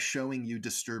disturbing by showing you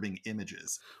disturbing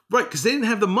images. Right, because they didn't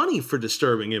have the money for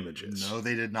disturbing images. No,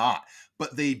 they did not.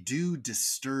 But they do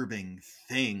disturbing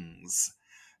things,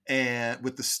 and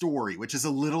with the story, which is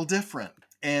a little different.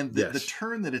 And the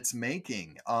turn that it's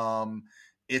making,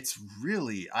 it's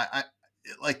really,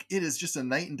 it is just a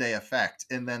night and day effect.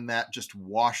 And then that just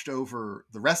washed over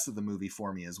the rest of the movie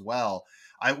for me as well.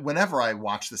 Whenever I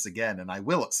watch this again, and I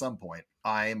will at some point,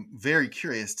 I'm very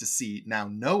curious to see, now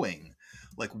knowing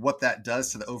like what that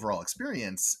does to the overall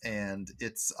experience. And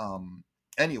it's,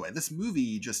 anyway, this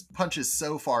movie just punches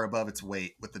so far above its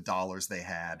weight with the dollars they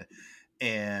had.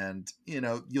 And,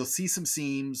 you'll see some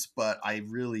seams, but I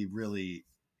really, really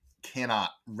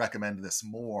cannot recommend this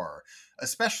more,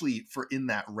 especially for in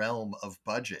that realm of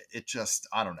budget. It just,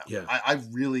 I don't know. Yeah.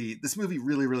 This movie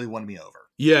really, really won me over.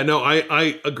 Yeah, no,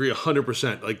 I agree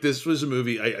 100%. Like, this was a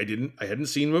movie I hadn't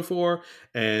seen before,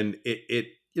 and it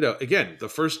again, the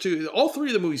first two, all three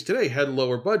of the movies today had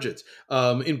lower budgets.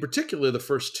 In particular, the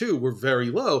first two were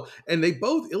very low, and they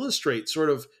both illustrate sort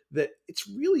of that it's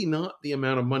really not the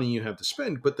amount of money you have to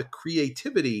spend, but the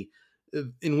creativity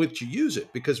in which you use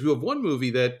it. Because we have one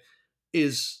movie that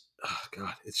is, oh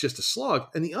God, it's just a slog,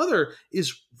 and the other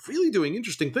is really doing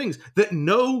interesting things that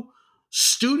no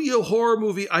studio horror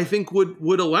movie I think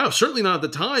would allow. Certainly not at the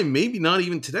time, maybe not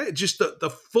even today. Just the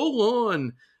full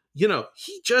on,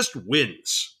 he just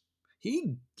wins.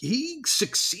 He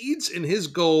succeeds in his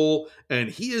goal, and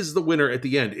he is the winner at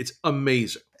the end. It's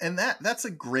amazing. And that's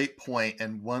a great point,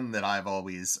 and one that I've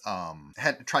always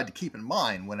had tried to keep in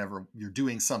mind whenever you're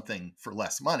doing something for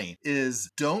less money is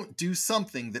don't do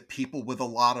something that people with a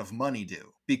lot of money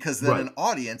do, because then an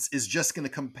audience is just going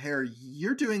to compare.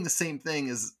 You're doing the same thing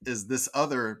as this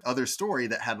other story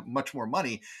that had much more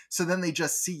money, so then they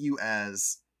just see you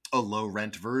as a low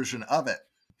rent version of it.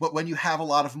 But when you have a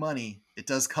lot of money, it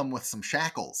does come with some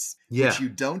shackles, which you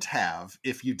don't have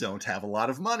if you don't have a lot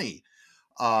of money.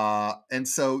 And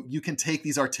so you can take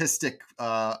these artistic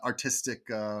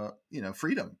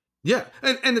freedom. Yeah.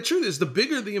 And the truth is, the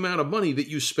bigger the amount of money that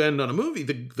you spend on a movie,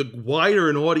 the wider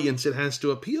an audience it has to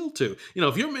appeal to.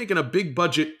 If you're making a big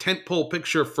budget tentpole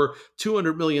picture for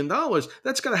 $200 million,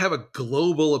 that's got to have a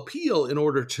global appeal in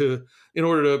order to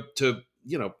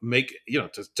make,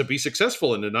 to be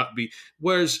successful and to not be.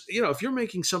 Whereas, if you're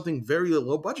making something very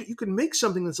low budget, you can make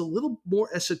something that's a little more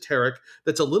esoteric,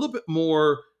 that's a little bit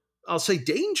more, I'll say,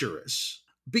 dangerous,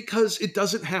 because it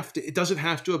doesn't have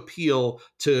to appeal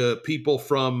to people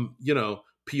from,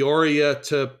 Peoria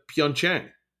to Pyeongchang.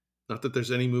 Not that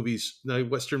there's any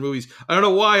Western movies. I don't know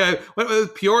why I went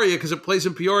with Peoria, because it plays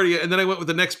in Peoria, and then I went with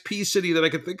the next P city that I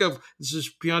could think of. This is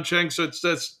Pyeongchang, so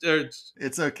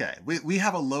it's okay. We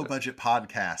have a low budget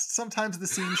podcast. Sometimes the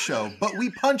scenes show, but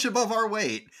we punch above our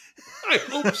weight. I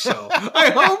hope so.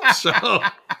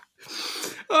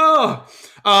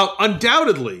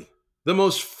 Undoubtedly, the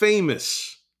most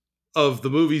famous of the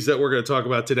movies that we're going to talk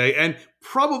about today, and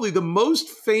probably the most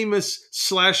famous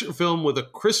slasher film with a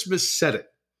Christmas setting.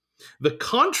 The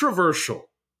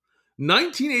controversial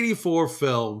 1984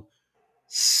 film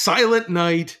Silent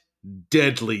Night,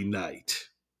 Deadly Night.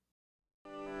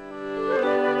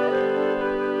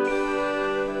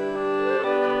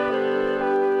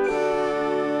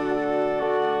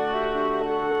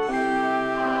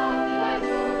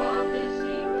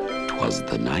 "'Twas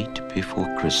the night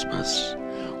before Christmas,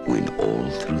 when all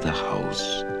through the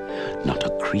house not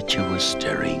a creature was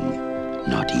stirring,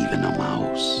 not even a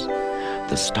mouse.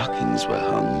 The stockings were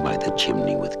hung by the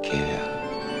chimney with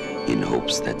care, in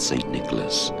hopes that St.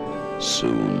 Nicholas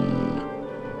soon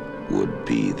would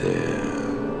be there."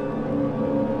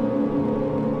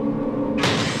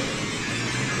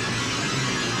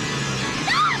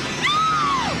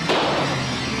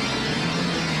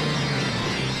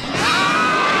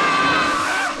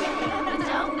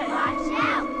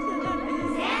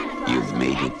 You've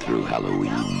made it through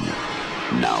Halloween.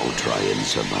 Now try and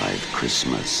survive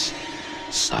Christmas.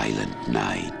 Silent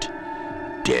Night,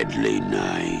 Deadly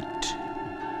Night.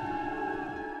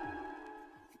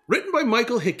 Written by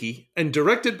Michael Hickey and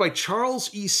directed by Charles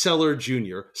E. Seller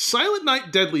Jr., Silent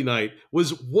Night, Deadly Night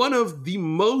was one of the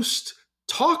most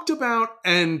talked about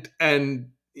and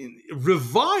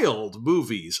reviled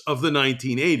movies of the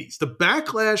 1980s. The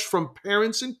backlash from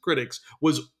parents and critics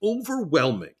was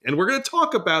overwhelming, and we're going to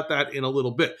talk about that in a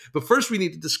little bit. But first, we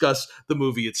need to discuss the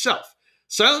movie itself.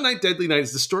 Silent Night, Deadly Night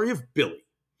is the story of Billy,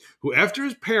 who, after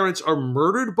his parents are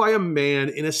murdered by a man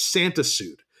in a Santa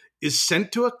suit, is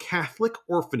sent to a Catholic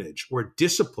orphanage where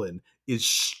discipline is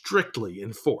strictly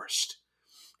enforced.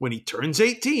 When he turns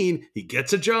 18, he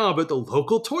gets a job at the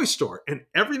local toy store, and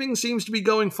everything seems to be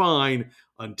going fine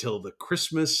until the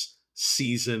Christmas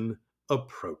season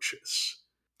approaches.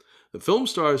 The film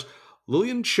stars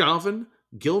Lillian Chauvin,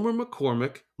 Gilmer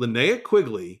McCormick, Linnea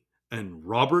Quigley, and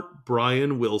Robert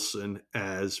Brian Wilson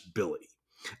as Billy.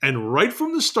 And right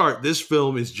from the start, this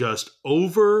film is just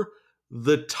over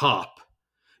the top.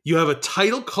 You have a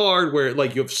title card where,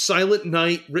 you have Silent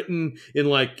Night written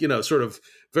in, sort of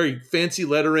very fancy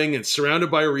lettering and surrounded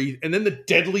by a wreath. And then the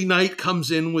Deadly Night comes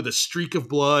in with a streak of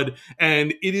blood.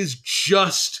 And it is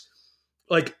just,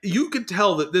 you could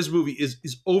tell that this movie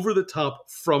is over the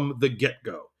top from the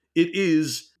get-go. It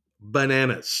is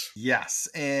bananas. Yes,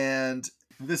 and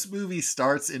this movie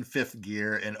starts in fifth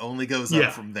gear and only goes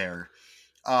up from there.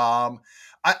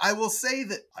 I will say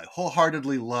that I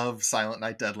wholeheartedly love Silent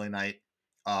Night, Deadly Night.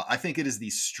 I think it is the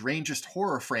strangest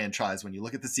horror franchise when you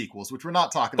look at the sequels, which we're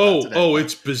not talking about today. Oh,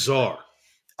 it's bizarre.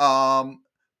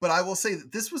 But I will say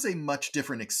that this was a much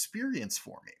different experience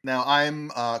for me.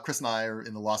 Now, Chris and I are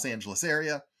in the Los Angeles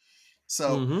area.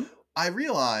 So I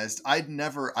realized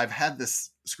I've had this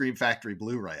Scream Factory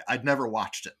Blu-ray. I'd never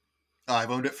watched it.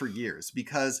 I've owned it for years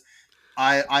because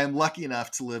I am lucky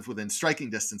enough to live within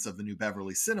striking distance of the New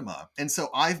Beverly Cinema. And so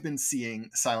I've been seeing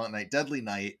Silent Night, Deadly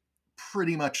Night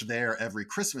pretty much there every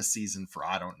Christmas season for,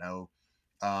 I don't know,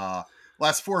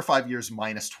 last 4 or 5 years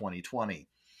minus 2020.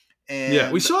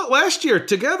 And we saw it last year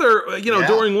together,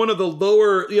 during one of the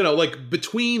lower, like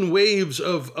between waves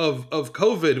of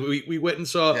COVID. We went and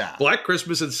saw Black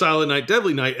Christmas and Silent Night,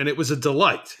 Deadly Night, and it was a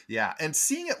delight. Yeah, and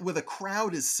seeing it with a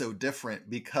crowd is so different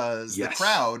because the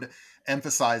crowd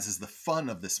emphasizes the fun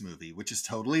of this movie, which is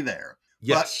totally there.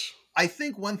 Yes. But I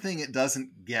think one thing it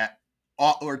doesn't get,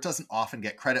 or it doesn't often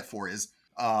get credit for, is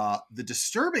the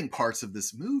disturbing parts of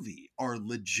this movie are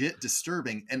legit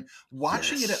disturbing, and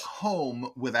watching it at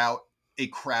home without a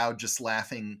crowd just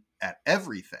laughing at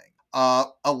everything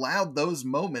allowed those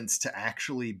moments to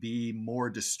actually be more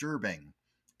disturbing.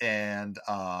 And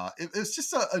it was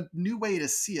just a new way to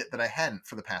see it that I hadn't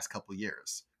for the past couple of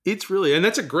years. It's really, and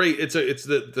that's a great, it's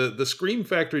the Scream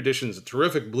Factory edition is a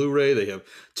terrific Blu-ray. They have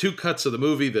 2 cuts of the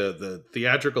movie, the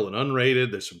theatrical and unrated.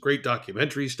 There's some great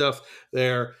documentary stuff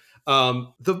there.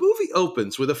 The movie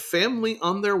opens with a family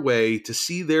on their way to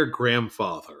see their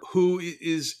grandfather, who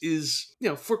is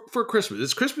for Christmas.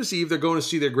 It's Christmas Eve. They're going to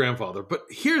see their grandfather. But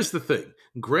here's the thing.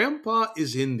 Grandpa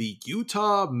is in the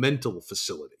Utah mental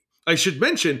facility. I should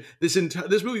mention this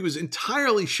movie was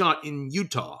entirely shot in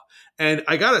Utah. And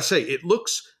I gotta say, it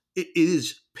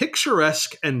is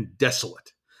picturesque and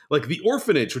desolate. Like the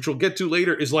orphanage, which we'll get to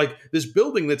later, is like this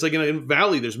building that's like in a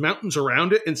valley. There's mountains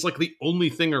around it, and it's like the only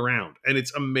thing around, and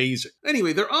it's amazing.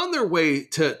 Anyway, they're on their way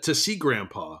to see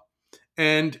Grandpa,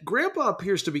 and Grandpa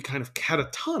appears to be kind of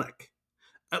catatonic,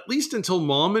 at least until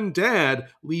Mom and Dad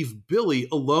leave Billy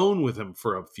alone with him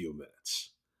for a few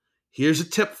minutes. Here's a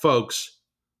tip, folks.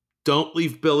 Don't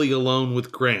leave Billy alone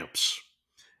with Gramps.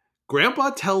 Grandpa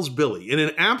tells Billy, in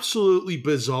an absolutely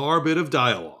bizarre bit of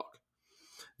dialogue,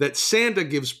 that Santa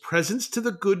gives presents to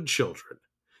the good children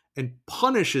and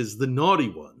punishes the naughty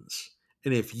ones.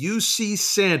 And if you see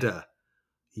Santa,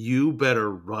 you better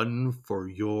run for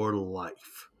your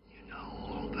life. You know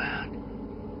all about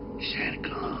Santa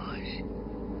Claus.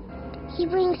 He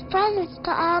brings presents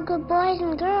to all good boys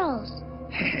and girls.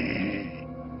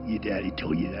 Your daddy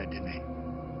told you that, didn't he?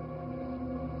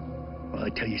 Well, I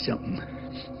tell you something.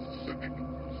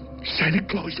 Santa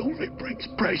Claus only brings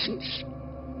presents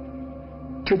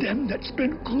to them that's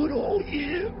been good all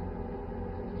year.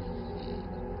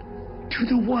 To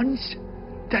the ones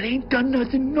that ain't done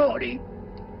nothing naughty,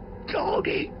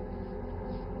 doggy.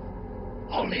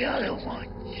 All the other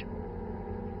ones,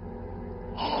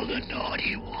 all the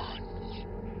naughty ones,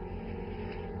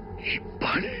 he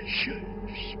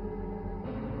punishes.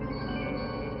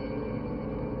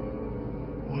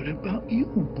 What about you,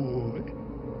 boy?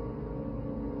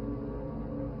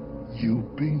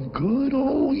 You've been good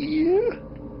all year?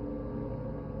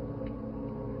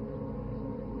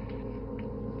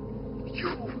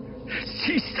 You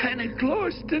see Santa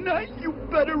Claus tonight? You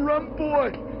better run,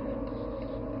 boy.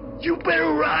 You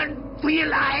better run for your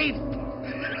life.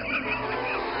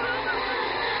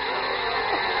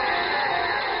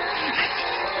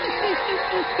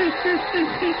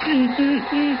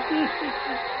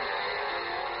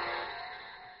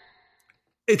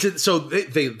 So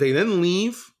they then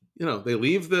leave. They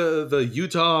leave the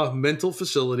Utah mental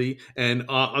facility, and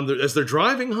as they're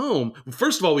driving home,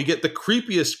 first of all, we get the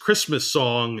creepiest Christmas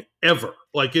song ever.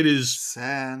 Like it is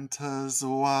Santa's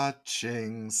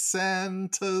watching,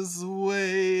 Santa's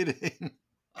waiting.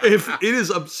 It is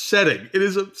upsetting. It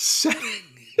is upsetting.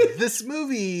 This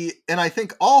movie, and I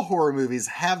think all horror movies,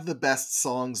 have the best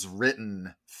songs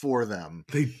written for them.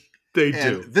 They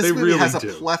do. This they movie really has a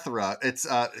do. plethora. It's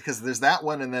because there's that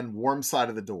one, and then Warm Side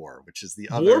of the Door, which is the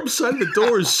other. Warm Side of the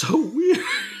Door is so weird.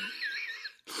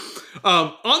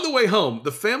 On the way home,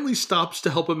 the family stops to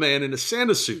help a man in a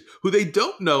Santa suit who they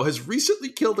don't know has recently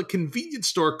killed a convenience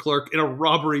store clerk in a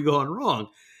robbery gone wrong,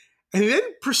 and then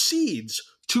proceeds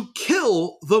to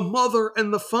kill the mother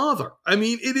and the father. I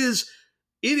mean, it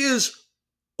is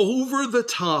over the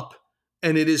top.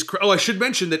 And it is. I should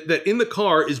mention that in the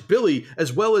car is Billy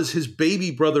as well as his baby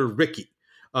brother Ricky,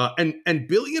 and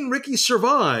Billy and Ricky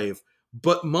survive,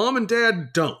 but Mom and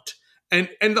Dad don't. And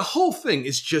the whole thing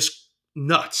is just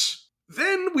nuts.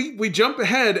 Then we jump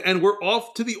ahead and we're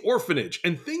off to the orphanage,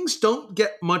 and things don't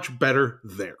get much better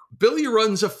there. Billy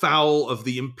runs afoul of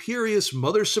the imperious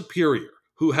Mother Superior,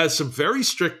 who has some very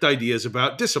strict ideas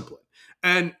about discipline.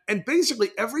 And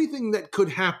basically everything that could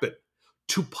happen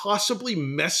to possibly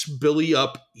mess Billy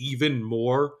up even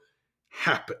more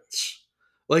happens.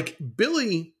 Like,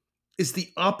 Billy is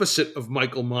the opposite of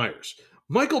Michael Myers.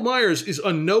 Michael Myers is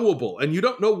unknowable, and you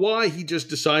don't know why he just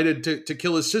decided to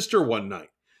kill his sister one night.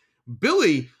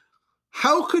 Billy,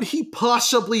 how could he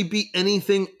possibly be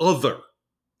anything other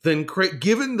than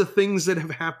given the things that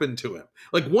have happened to him?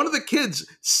 Like, one of the kids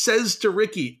says to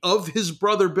Ricky of his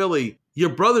brother Billy, "Your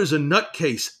brother's a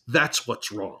nutcase. That's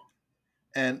what's wrong."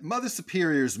 And Mother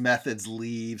Superior's methods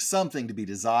leave something to be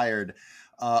desired.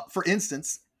 For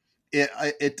instance,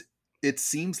 it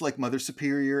seems like Mother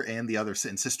Superior and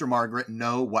Sister Margaret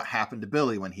know what happened to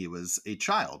Billy when he was a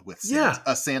child, with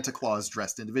a Santa Claus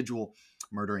dressed individual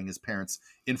murdering his parents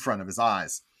in front of his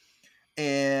eyes.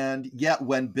 And yet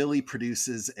when Billy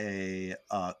produces a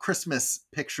Christmas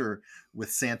picture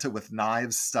with Santa with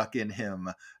knives stuck in him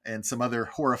and some other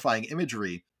horrifying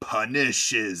imagery,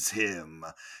 punishes him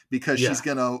because she's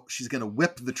gonna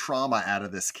whip the trauma out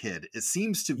of this kid. It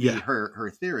seems to be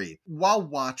her theory. While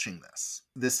watching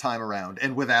this time around,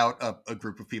 and without a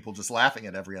group of people just laughing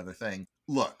at every other thing,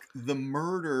 look, the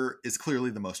murder is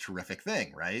clearly the most horrific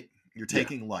thing, right? You're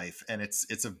taking life, and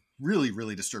it's a really,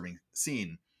 really disturbing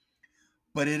scene.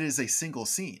 But it is a single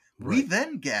scene. Right. We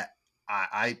then get,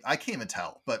 I can't even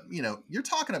tell, but you're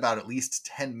talking about at least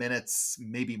 10 minutes,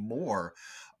 maybe more,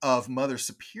 of Mother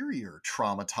Superior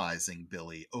traumatizing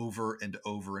Billy over and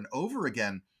over and over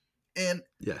again. And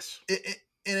and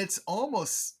it's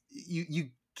almost,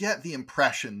 you get the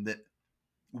impression that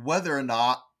whether or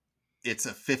not it's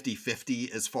a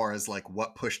 50-50 as far as like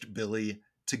what pushed Billy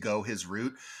to go his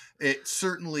route, it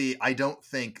certainly, I don't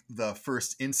think the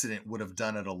first incident would have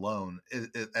done it alone,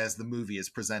 as the movie is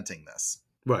presenting this.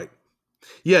 Right.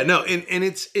 Yeah, no, and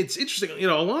it's interesting.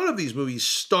 A lot of these movies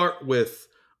start with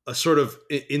a sort of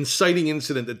inciting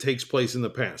incident that takes place in the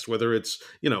past, whether it's,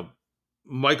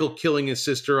 Michael killing his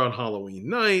sister on Halloween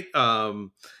night.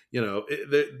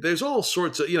 There's all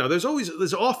sorts of,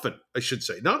 there's often, I should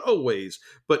say, not always,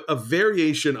 but a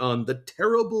variation on the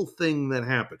terrible thing that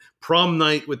happened. Prom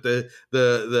night with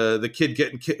the kid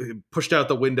getting pushed out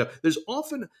the window. There's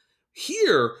often,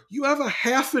 here you have a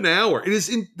half an hour. It is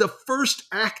in the first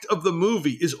act of the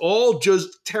movie is all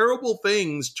just terrible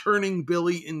things turning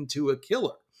Billy into a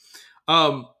killer.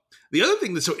 The other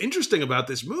thing that's so interesting about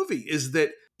this movie is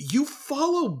that you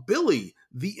follow Billy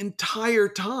the entire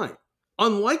time.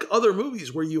 Unlike other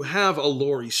movies where you have a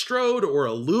Laurie Strode or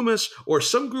a Loomis or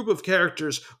some group of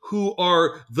characters who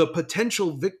are the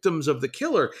potential victims of the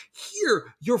killer,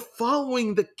 here you're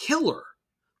following the killer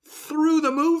through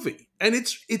the movie. And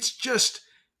it's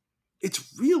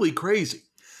really crazy.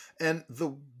 And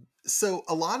so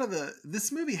a lot of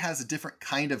this movie has a different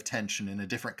kind of tension and a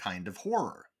different kind of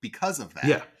horror because of that.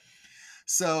 Yeah.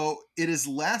 So it is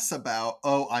less about,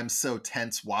 oh, I'm so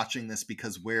tense watching this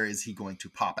because where is he going to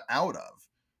pop out of?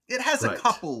 It has a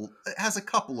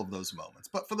couple of those moments,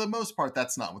 but for the most part,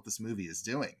 that's not what this movie is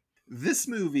doing. This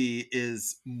movie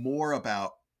is more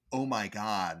about, oh my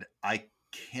God, I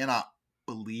cannot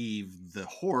believe the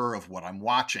horror of what I'm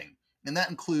watching. And that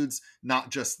includes not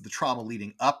just the trauma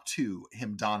leading up to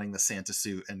him donning the Santa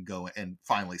suit and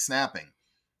finally snapping,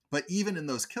 but even in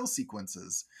those kill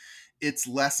sequences, it's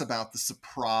less about the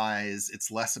surprise.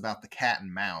 It's less about the cat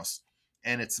and mouse.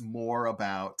 And it's more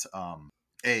about,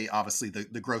 obviously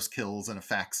the gross kills and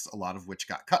effects, a lot of which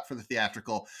got cut for the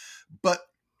theatrical. But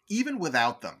even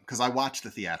without them, because I watched the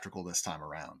theatrical this time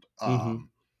around,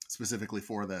 specifically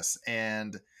for this.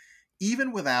 And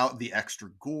even without the extra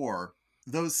gore,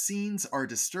 those scenes are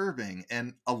disturbing.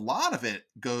 And a lot of it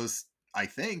goes, I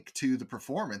think, to the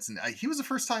performance. And he was a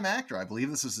first-time actor. I believe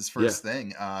this was his first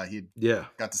thing. He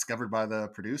got discovered by the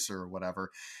producer or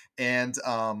whatever. And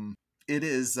it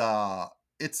is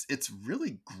it's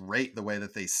really great the way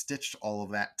that they stitched all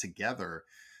of that together.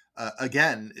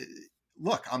 Again,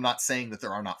 look, I'm not saying that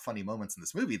there are not funny moments in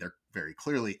this movie. There very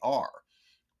clearly are.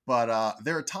 But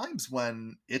there are times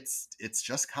when it's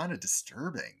just kind of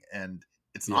disturbing and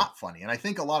it's not funny. And I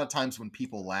think a lot of times when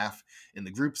people laugh in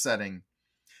the group setting,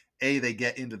 they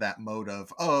get into that mode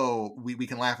of, oh, we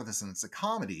can laugh at this and it's a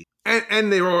comedy.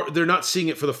 And they're not seeing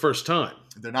it for the first time.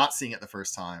 They're not seeing it the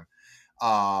first time.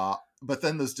 But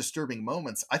then those disturbing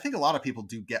moments, I think a lot of people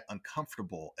do get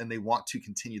uncomfortable and they want to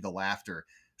continue the laughter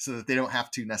so that they don't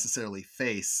have to necessarily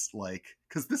face,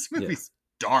 because this movie's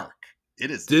dark. It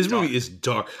is This dark. movie is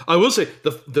dark. I will say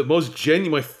the most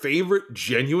my favorite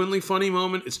genuinely funny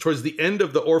moment is towards the end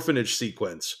of the orphanage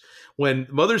sequence when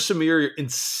Mother Samir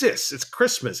insists it's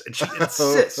Christmas, and she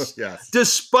insists, Yes.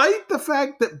 despite the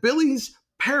fact that Billy's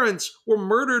parents were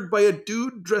murdered by a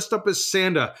dude dressed up as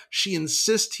Santa, she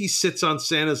insists he sits on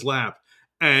Santa's lap,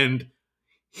 and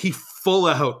he full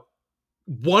out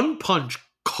one punch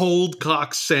cold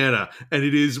cock Santa, and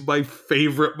it is my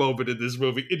favorite moment in this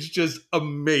movie. It's just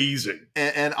amazing.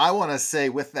 And I want to say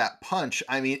with that punch,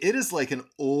 I mean, it is like an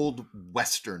old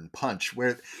Western punch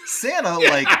where Santa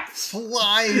like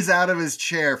flies out of his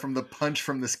chair from the punch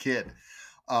from this kid.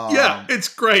 Yeah, it's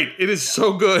great. It is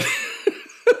so good.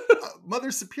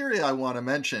 Mother Superior, I want to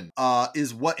mention,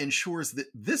 is what ensures that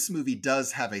this movie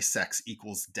does have a sex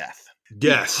equals death.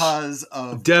 Yes. Because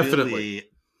of definitely.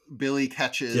 Billy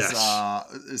catches,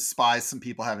 spies some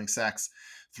people having sex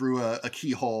through a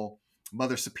keyhole.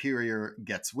 Mother Superior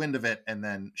gets wind of it, and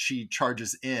then she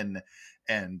charges in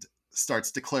and starts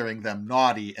declaring them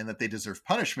naughty and that they deserve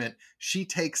punishment. She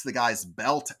takes the guy's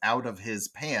belt out of his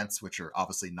pants, which are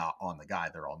obviously not on the guy.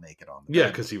 They're all naked on the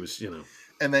bed. Because he was,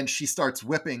 And then she starts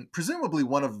whipping, presumably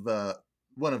one of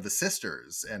the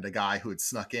sisters and a guy who had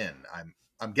snuck in.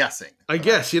 I'm guessing. I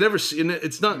guess you never see.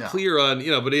 It's not clear on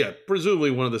but yeah,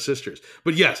 presumably one of the sisters.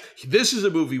 But yes, this is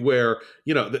a movie where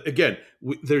again,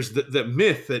 there's the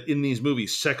myth that in these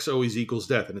movies, sex always equals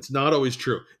death, and it's not always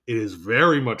true. It is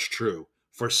very much true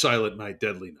for Silent Night,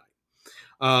 Deadly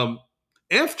Night.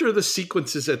 After the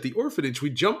sequences at the orphanage, we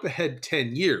jump ahead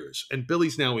 10 years, and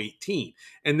Billy's now 18,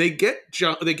 and they get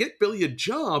Billy a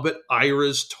job at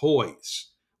Ira's Toys.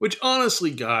 Which honestly,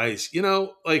 guys,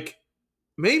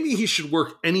 maybe he should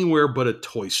work anywhere but a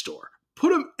toy store.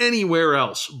 Put him anywhere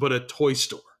else but a toy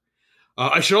store.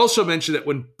 I should also mention that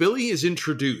when Billy is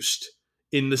introduced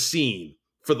in the scene,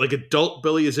 for like adult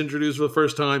Billy is introduced for the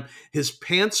first time, his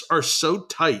pants are so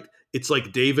tight, it's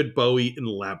like David Bowie in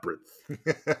Labyrinth.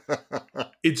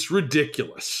 It's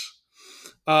ridiculous.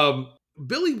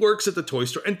 Billy works at the toy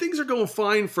store, and things are going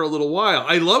fine for a little while.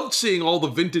 I loved seeing all the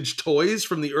vintage toys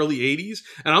from the early 80s,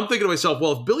 and I'm thinking to myself,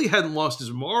 well, if Billy hadn't lost his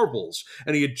marbles,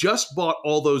 and he had just bought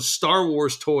all those Star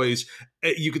Wars toys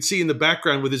you could see in the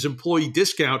background with his employee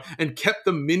discount, and kept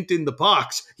them mint in the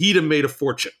box, he'd have made a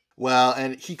fortune. Well,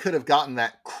 and he could have gotten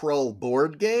that Krull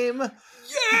board game.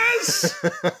 Yes!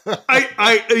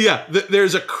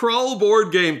 There's a Krull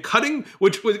board game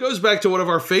which goes back to one of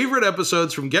our favorite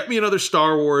episodes from Get Me Another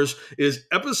Star Wars, is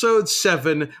episode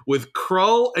 7 with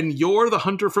Krull and You're the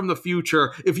Hunter from the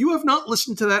Future. If you have not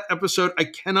listened to that episode, I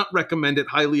cannot recommend it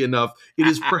highly enough. It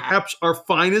is perhaps our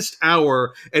finest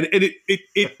hour, and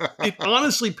it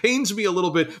honestly pains me a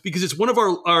little bit because it's one of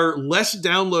our less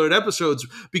downloaded episodes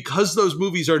because those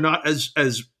movies are not as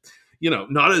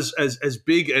not as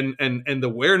big, and the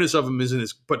awareness of them isn't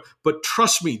as, but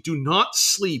trust me, do not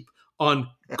sleep on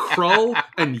Krull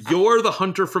and You're the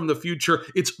Hunter from the Future.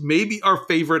 It's maybe our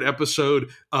favorite episode.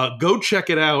 Go check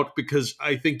it out, because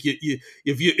I think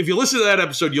if you listen to that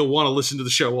episode, you'll want to listen to the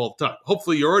show all the time.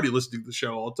 Hopefully you're already listening to the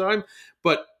show all the time,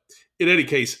 but in any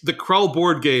case, the Krull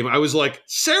board game, I was like,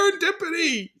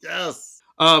 serendipity! Yes!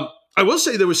 I will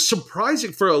say there was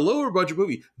surprising for a lower budget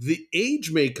movie, the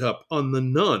age makeup on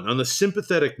the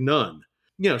sympathetic nun.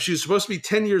 She was supposed to be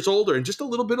 10 years older and just a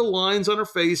little bit of lines on her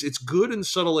face. It's good and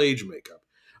subtle age makeup.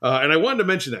 And I wanted to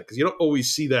mention that because you don't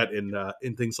always see that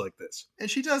in things like this. And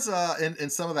she does,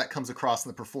 and some of that comes across in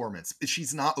the performance.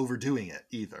 She's not overdoing it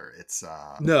either. It's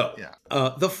no. Yeah.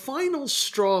 The final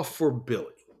straw for Billy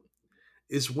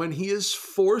is when he is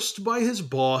forced by his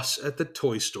boss at the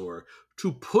toy store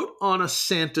to put on a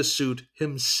Santa suit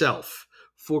himself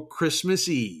for Christmas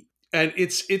Eve. And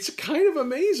it's kind of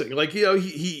amazing. Like,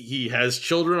 he has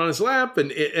children on his lap,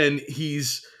 and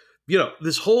he's,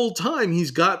 this whole time he's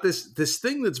got this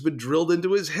thing that's been drilled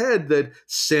into his head that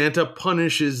Santa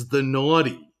punishes the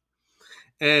naughty.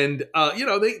 And,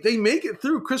 they make it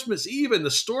through Christmas Eve, and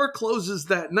the store closes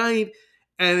that night.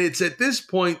 And it's at this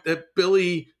point that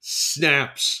Billy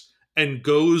snaps and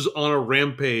goes on a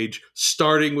rampage,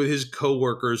 starting with his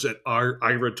coworkers at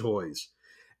Ira Toys.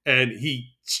 And he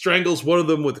strangles one of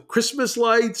them with Christmas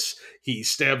lights. He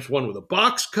stabs one with a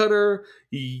box cutter.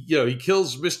 He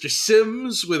kills Mr.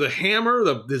 Sims with a hammer,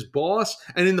 his boss.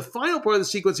 And in the final part of the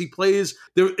sequence, he plays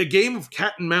a game of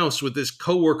cat and mouse with his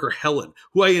coworker Helen,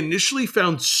 who I initially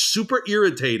found super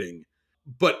irritating.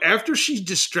 But after she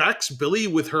distracts Billy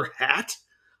with her hat,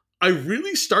 I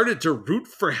really started to root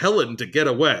for Helen to get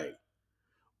away.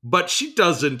 But she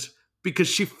doesn't, because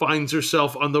she finds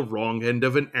herself on the wrong end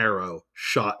of an arrow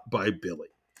shot by Billy.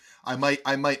 I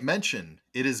might mention,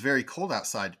 it is very cold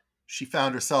outside. She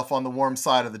found herself on the warm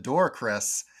side of the door,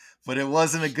 Chris, But it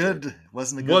wasn't a good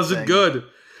thing. Good.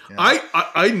 Yeah.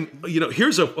 I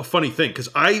here's a funny thing, because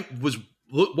I was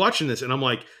watching this and I'm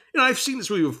like, I've seen this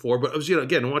movie before, but I was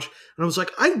again watching, and I was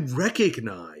like, I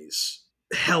recognize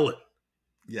Helen.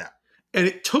 Yeah. And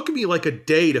it took me like a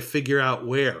day to figure out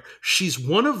where. She's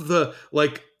one of the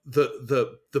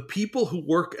the people who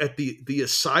work at the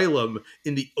asylum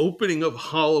in the opening of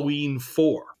Halloween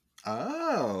 4.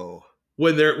 Oh.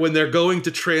 When they're going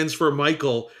to transfer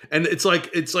Michael, and it's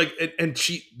like and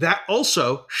she that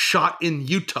also shot in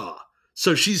Utah.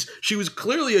 So she was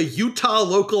clearly a Utah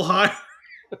local hire.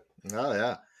 Oh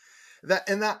yeah. The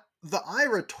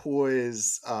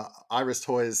Iris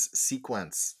Toys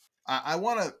sequence. I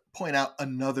want to point out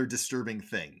another disturbing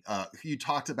thing. You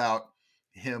talked about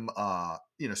him,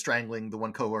 strangling the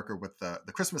one coworker with the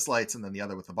Christmas lights, and then the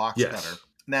other with the box cutter.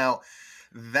 Now,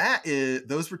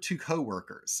 those were two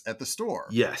coworkers at the store.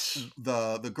 Yes.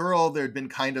 The girl, there had been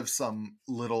kind of some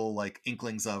little like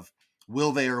inklings of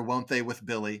will they or won't they with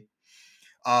Billy,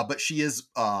 but she is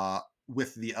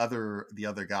with the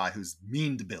other guy who's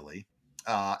mean to Billy.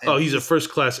 And he's a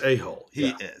first-class a-hole.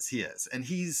 He is. And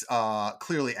he's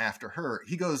clearly after her.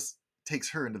 He takes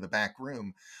her into the back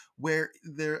room where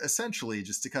they're essentially,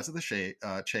 just to cut to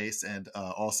the chase, and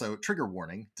also trigger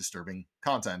warning, disturbing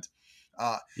content.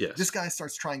 Yes. This guy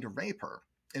starts trying to rape her,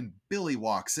 and Billy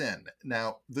walks in.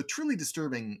 Now, the truly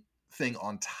disturbing thing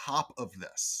on top of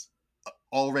this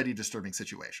already disturbing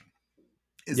situation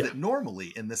is that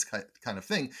normally in this kind of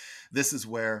thing, this is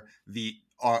where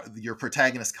your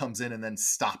protagonist comes in and then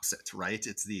stops it, right?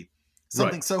 It's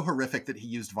something so horrific that he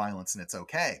used violence and it's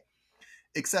okay.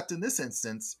 Except in this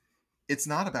instance, it's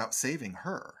not about saving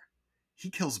her. He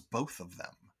kills both of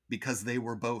them because they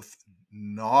were both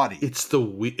naughty.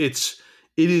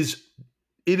 It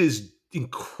is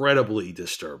incredibly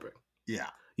disturbing. Yeah.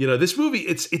 This movie,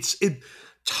 it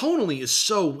tonally is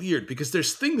so weird, because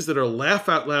there's things that are laugh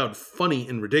out loud funny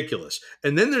and ridiculous,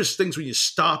 and then there's things when you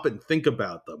stop and think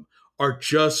about them are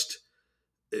just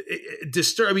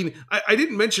disturbing. I mean, I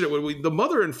didn't mention it when the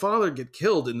mother and father get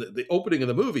killed in the opening of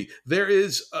the movie. There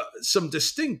is some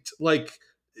distinct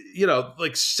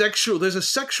sexual. There's a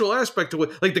sexual aspect to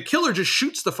it. Like the killer just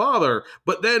shoots the father,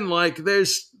 but then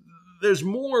there's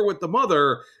more with the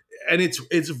mother, and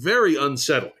it's very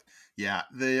unsettling. Yeah,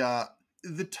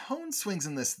 the tone swings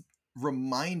in this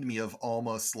remind me of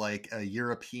almost like a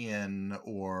European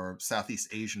or Southeast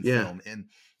Asian film,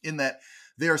 in that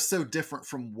they are so different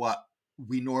from what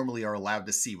we normally are allowed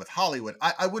to see with Hollywood.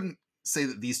 I wouldn't say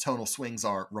that these tonal swings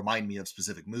remind me of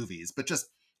specific movies, but just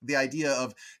the idea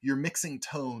of you're mixing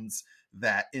tones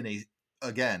that in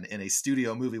a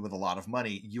studio movie with a lot of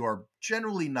money, you are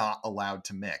generally not allowed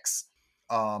to mix.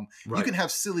 You can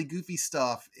have silly, goofy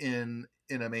stuff in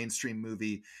a mainstream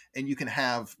movie, and you can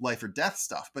have life or death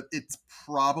stuff, but it's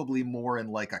probably more in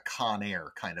like a Con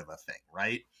Air kind of a thing,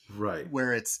 right? Right.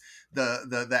 Where it's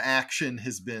the action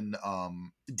has been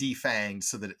defanged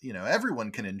so that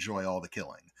everyone can enjoy all the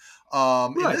killing.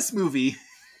 In this movie,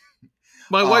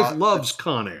 my wife loves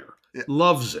Con Air.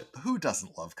 Loves it. Who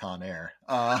doesn't love Con Air?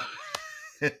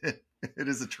 It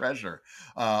is a treasure.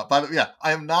 By the way,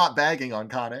 I am not bagging on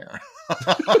Con Air.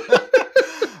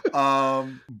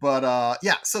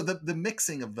 So the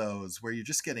mixing of those, where you're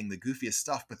just getting the goofiest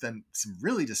stuff, but then some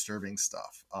really disturbing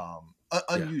stuff,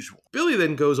 unusual. Billy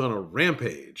then goes on a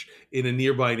rampage in a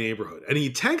nearby neighborhood, and he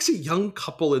attacks a young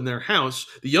couple in their house,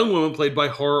 the young woman played by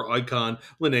horror icon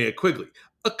Linnea Quigley.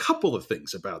 A couple of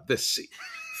things about this scene.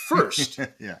 First,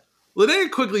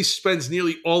 Linnea Quigley spends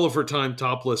nearly all of her time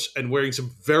topless and wearing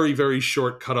some very, very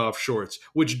short cutoff shorts,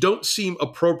 which don't seem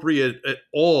appropriate at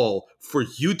all for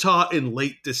Utah in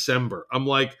late December. I'm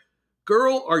like,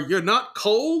 girl, are you not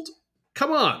cold?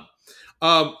 Come on.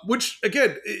 Which,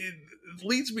 again, it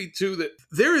leads me to that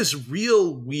there is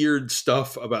real weird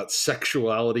stuff about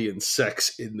sexuality and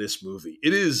sex in this movie.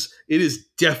 It is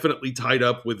definitely tied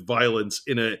up with violence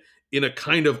in a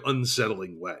kind of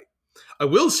unsettling way. I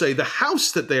will say the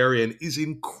house that they are in is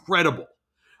incredible.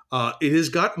 It has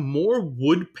got more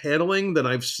wood paneling than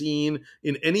I've seen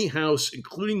in any house,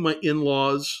 including my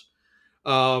in-laws.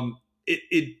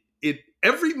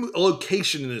 Every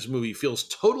location in this movie feels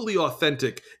totally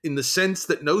authentic in the sense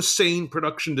that no sane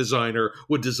production designer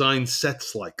would design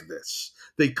sets like this.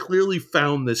 They clearly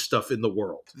found this stuff in the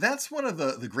world. That's one of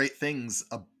the great things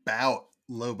about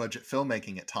low-budget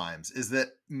filmmaking at times, is that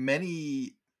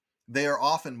they are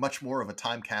often much more of a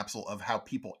time capsule of how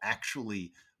people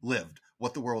actually lived,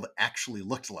 what the world actually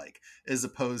looked like, as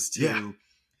opposed to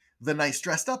the nice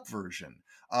dressed up version.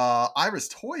 Iris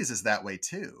Toys is that way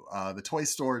too. The toy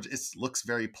storage, it looks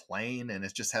very plain and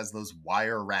it just has those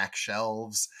wire rack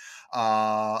shelves.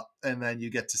 And then you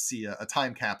get to see a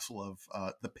time capsule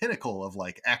of the pinnacle of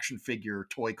like action figure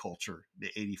toy culture, the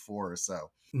 84 or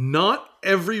so. Not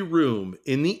every room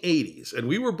in the 80s, and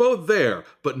we were both there,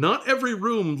 but not every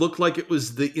room looked like it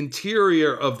was the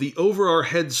interior of the over our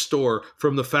head store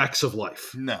from the Facts of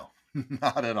Life. No,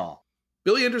 not at all.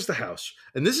 Billy enters the house,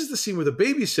 and this is the scene where the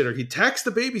babysitter, he attacks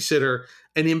the babysitter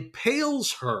and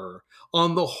impales her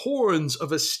on the horns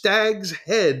of a stag's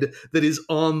head that is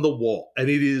on the wall. And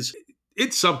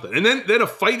it's something. And then a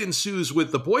fight ensues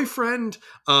with the boyfriend,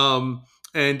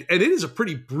 and it is a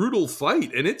pretty brutal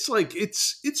fight. And it's like,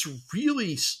 it's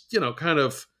really, kind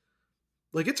of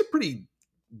like, it's a pretty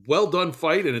well done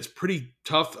fight, and it's pretty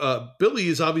tough. Billy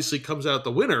is obviously comes out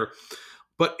the winner.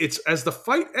 But it's as the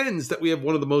fight ends that we have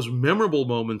one of the most memorable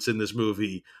moments in this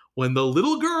movie when the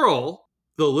little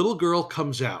girl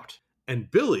comes out,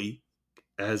 and Billy,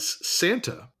 as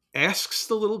Santa, asks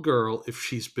the little girl if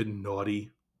she's been naughty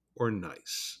or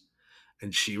nice.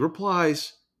 And she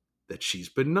replies that she's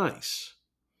been nice.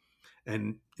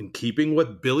 And in keeping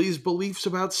with Billy's beliefs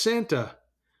about Santa,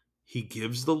 he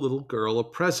gives the little girl a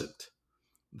present.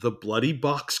 The bloody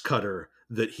box cutter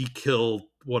that he killed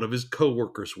one of his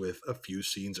coworkers with a few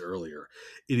scenes earlier.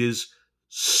 It is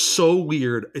so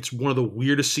weird. It's one of the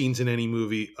weirdest scenes in any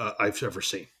movie I've ever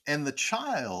seen. And the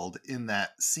child in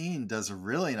that scene does a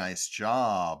really nice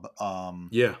job.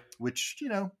 Which,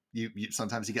 you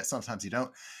sometimes you get, sometimes you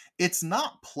don't. It's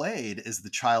not played as the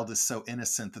child is so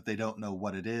innocent that they don't know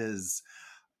what it is.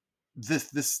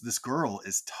 This girl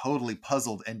is totally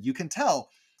puzzled, and you can tell,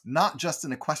 not just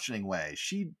in a questioning way.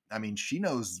 She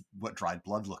knows what dried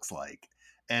blood looks like,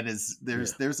 and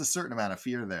there's a certain amount of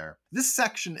fear there. This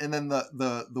section, and then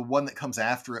the one that comes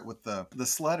after it with the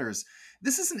sledders.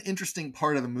 This is an interesting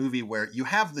part of the movie where you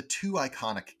have the two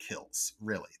iconic kills,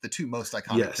 really, the two most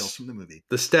iconic kills from the movie.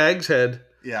 The stag's head.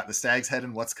 Yeah, the stag's head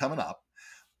and what's coming up.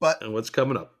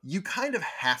 You kind of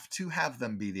have to have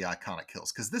them be the iconic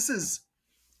kills, because this is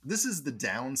the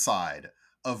downside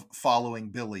of following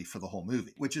Billy for the whole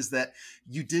movie, which is that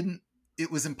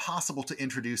it was impossible to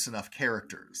introduce enough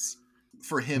characters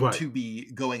for him to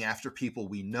be going after people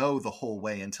we know the whole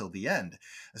way until the end,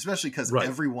 especially because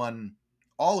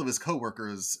all of his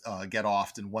coworkers get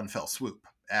off in one fell swoop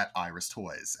at Iris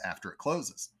Toys after it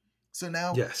closes. So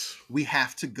now we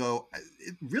have to go,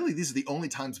 really, these are the only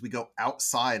times we go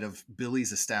outside of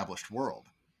Billy's established world.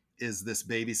 Is this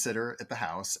babysitter at the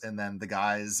house, and then the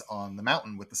guys on the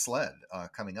mountain with the sled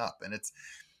coming up. And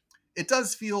it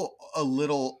does feel a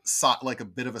little like a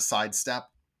bit of a sidestep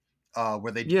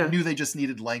where they knew they just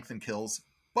needed length and kills,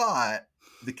 but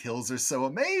the kills are so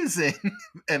amazing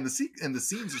and the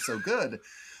scenes are so good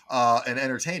and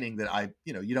entertaining that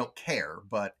you don't care,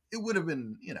 but it would have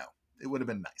been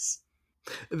nice.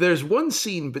 There's one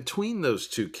scene between those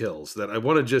two kills that I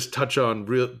want to just touch on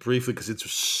real briefly because it's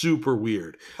super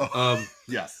weird.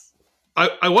 Yes.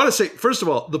 I want to say, first of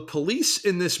all, the police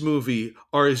in this movie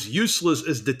are as useless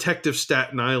as Detective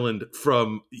Staten Island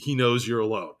from He Knows You're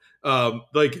Alone.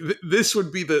 This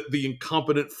would be the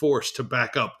incompetent force to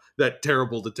back up that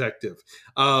terrible detective.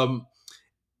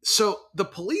 So the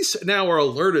police now are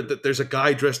alerted that there's a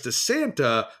guy dressed as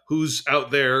Santa who's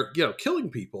out there, killing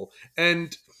people.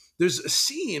 And there's a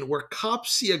scene where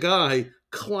cops see a guy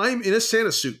in a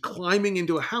Santa suit climbing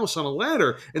into a house on a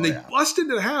ladder, and they bust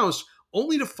into the house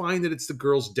only to find that it's the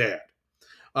girl's dad.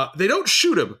 They don't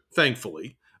shoot him,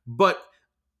 thankfully, but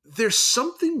there's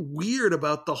something weird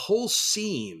about the whole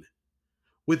scene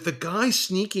with the guy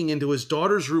sneaking into his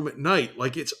daughter's room at night.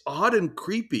 Like, it's odd and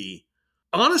creepy.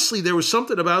 Honestly, there was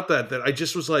something about that I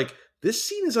just was like, this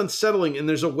scene is unsettling, and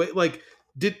there's a way, like,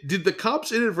 did the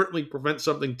cops inadvertently prevent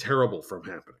something terrible from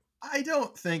happening? I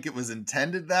don't think it was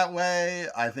intended that way.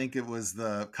 I think it was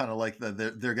the kind of like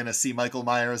they're going to see Michael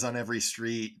Myers on every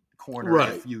street corner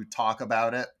if you talk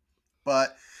about it.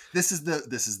 But this is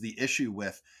the issue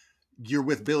with, you're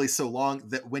with Billy so long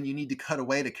that when you need to cut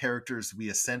away to characters we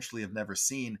essentially have never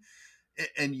seen,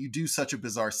 and you do such a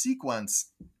bizarre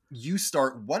sequence, you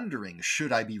start wondering,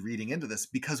 should I be reading into this?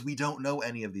 Because we don't know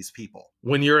any of these people.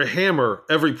 When you're a hammer,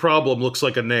 every problem looks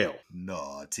like a nail.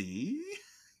 Naughty.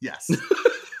 Yes.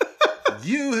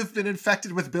 You have been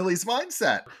infected with Billy's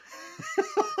mindset.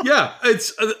 Yeah,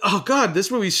 it's oh god,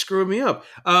 this movie's screwing me up.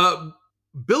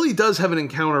 Billy does have an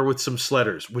encounter with some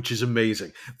sledders, which is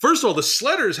amazing. First of all, the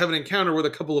sledders have an encounter with a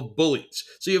couple of bullies.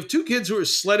 So you have two kids who are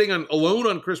sledding alone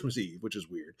on Christmas Eve, which is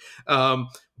weird.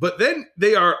 But then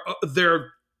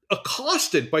they're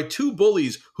accosted by two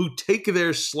bullies who take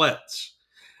their sleds.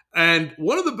 And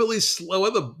one of the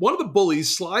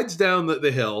bullies slides down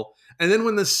the hill, and then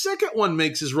when the second one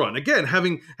makes his run, again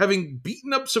having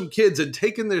beaten up some kids and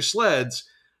taken their sleds,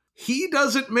 he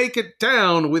doesn't make it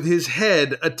down with his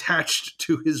head attached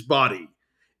to his body.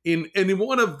 In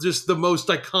one of just the most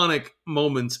iconic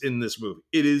moments in this movie.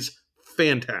 It is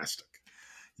fantastic.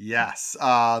 Yes,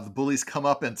 the bullies come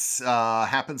up and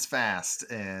happens fast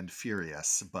and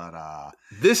furious, but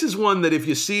this is one that if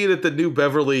you see it at the New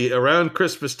Beverly around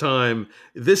Christmas time,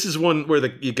 this is one where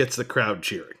it gets the crowd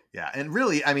cheering. Yeah, and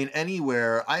really, I mean,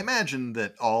 anywhere, I imagine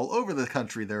that all over the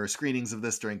country there are screenings of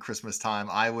this during Christmas time.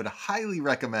 I would highly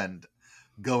recommend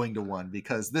going to one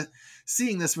because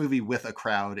seeing this movie with a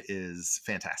crowd is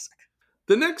fantastic.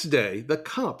 The next day, the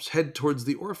cops head towards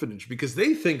the orphanage because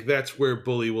they think that's where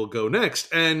Bully will go next.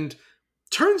 And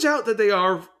turns out that they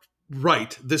are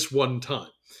right this one time.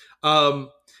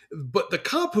 But the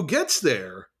cop who gets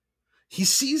there, he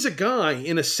sees a guy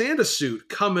in a Santa suit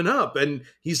coming up, and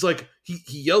he's like, he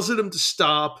yells at him to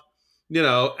stop,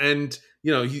 and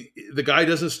the guy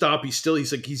doesn't stop. He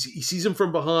sees him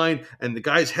from behind, and the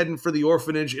guy's heading for the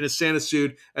orphanage in a Santa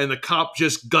suit, and the cop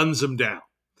just guns him down.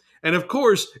 And of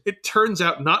course, it turns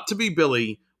out not to be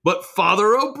Billy, but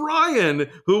Father O'Brien,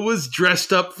 who was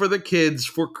dressed up for the kids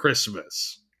for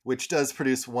Christmas. Which does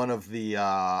produce one of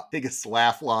the biggest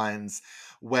laugh lines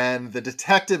when the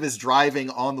detective is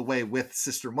driving on the way with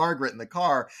Sister Margaret in the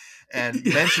car and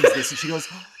mentions this. And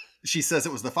she says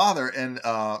it was the father. And,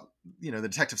 the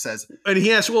detective says. And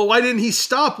he asks, well, why didn't he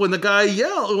stop when the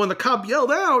cop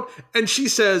yelled out? And she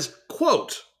says,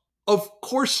 quote, "Of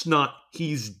course not.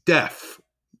 He's deaf."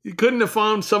 You couldn't have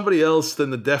found somebody else than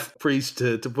the deaf priest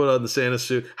to put on the Santa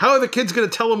suit. How are the kids going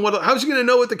to tell him how's he going to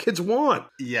know what the kids want?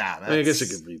 Yeah. I guess it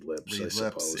could read lips, I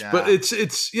suppose. Yeah. But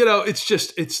it's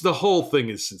the whole thing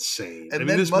is insane. And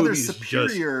then Mother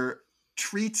Superior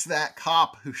treats that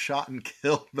cop who shot and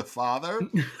killed the father.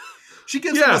 She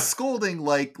gives him a scolding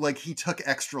like he took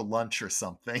extra lunch or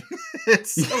something.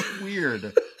 It's so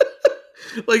weird.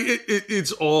 Like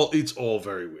it's all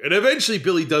very weird. And eventually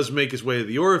Billy does make his way to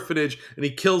the orphanage and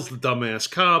he kills the dumbass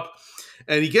cop.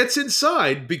 And he gets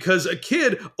inside because a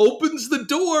kid opens the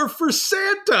door for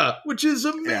Santa, which is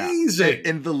amazing. Yeah.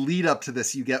 And the lead up to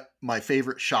this, you get my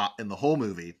favorite shot in the whole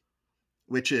movie,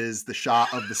 which is the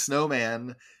shot of the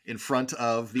snowman in front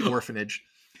of the orphanage.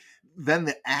 Then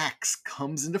the axe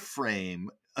comes into frame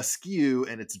askew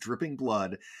and it's dripping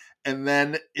blood. And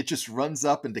then it just runs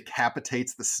up and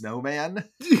decapitates the snowman.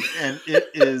 And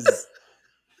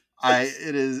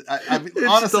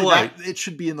honestly, it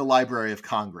should be in the Library of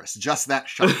Congress. Just that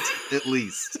shot, at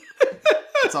least.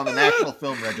 It's on the National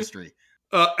Film Registry.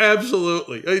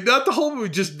 Absolutely. Not the whole movie,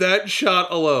 just that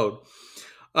shot alone.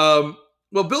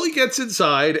 Well, Billy gets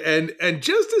inside, and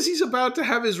just as he's about to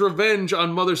have his revenge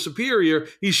on Mother Superior,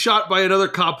 he's shot by another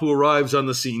cop who arrives on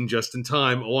the scene just in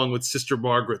time, along with Sister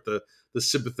Margaret, the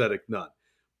sympathetic nun.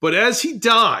 But as he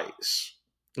dies,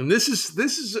 and this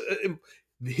is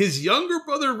his younger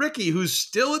brother Ricky, who's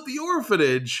still at the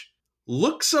orphanage,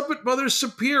 looks up at Mother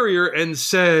Superior and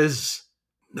says,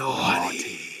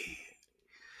 "Naughty."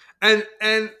 And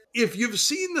if you've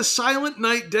seen the Silent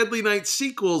Night, Deadly Night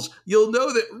sequels, you'll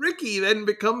know that Ricky then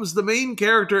becomes the main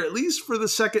character, at least for the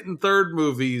second and third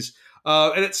movies.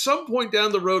 And at some point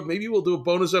down the road, maybe we'll do a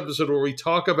bonus episode where we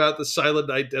talk about the Silent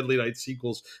Night, Deadly Night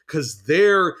sequels, because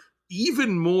they're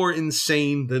even more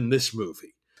insane than this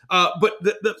movie. But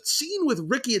the scene with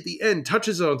Ricky at the end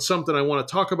touches on something I want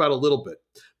to talk about a little bit,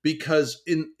 because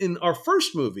in our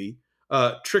first movie,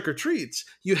 Trick or Treats,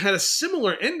 you had a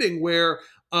similar ending where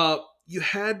you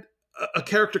had a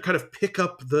character kind of pick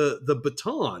up the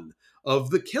baton of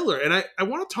the killer. And I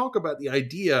want to talk about the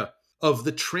idea of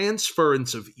the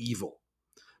transference of evil,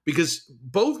 because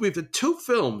we've had two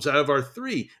films out of our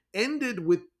three ended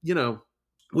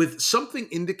with something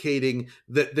indicating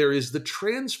that there is the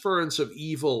transference of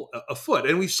evil afoot.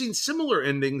 And we've seen similar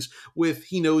endings with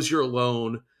He Knows You're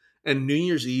Alone and New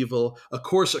Year's Evil. Of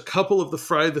course, a couple of the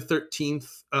Friday the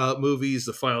 13th movies,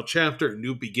 The Final Chapter and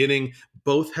New Beginning,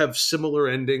 both have similar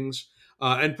endings.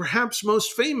 And perhaps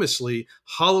most famously,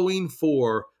 Halloween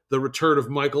 4, The Return of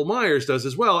Michael Myers does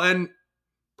as well. And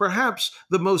perhaps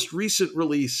the most recent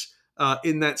release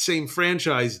in that same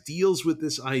franchise deals with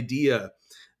this idea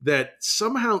that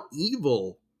somehow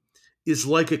evil is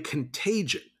like a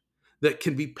contagion that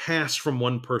can be passed from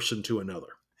one person to another.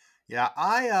 Yeah,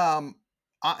 I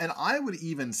would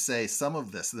even say some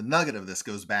of this, the nugget of this,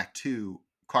 goes back to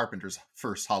Carpenter's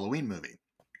first Halloween movie.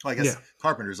 Well, I guess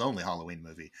Carpenter's only Halloween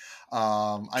movie.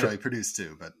 I know he produced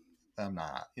two, but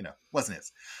wasn't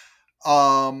his.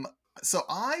 So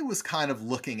I was kind of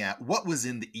looking at what was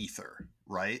in the ether,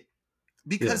 right?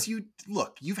 because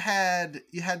you've had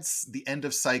the end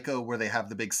of Psycho where they have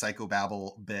the big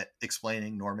psychobabble bit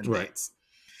explaining Norman Bates.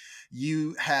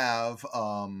 You have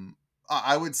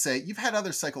I would say you've had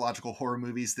other psychological horror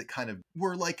movies that kind of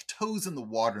were like toes in the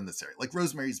water in this area, like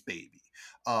Rosemary's Baby.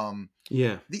 The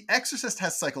Exorcist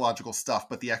has psychological stuff,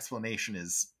 but the explanation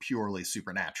is purely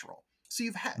supernatural. So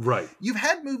you've had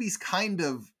movies kind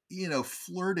of,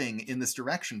 flirting in this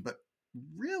direction, but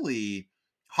really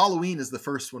Halloween is the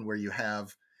first one where you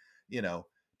have,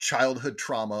 childhood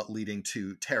trauma leading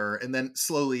to terror. And then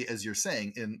slowly, as you're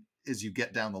saying, as you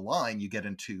get down the line, you get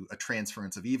into a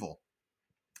transference of evil.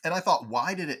 And I thought,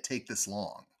 why did it take this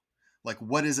long? Like,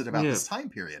 what is it about this time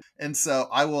period? And so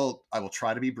I will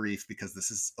try to be brief because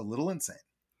this is a little insane.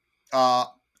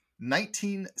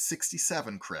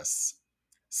 1967, Chris,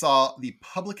 saw the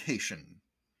publication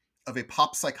of a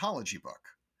pop psychology book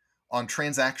on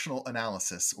transactional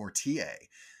analysis, or TA,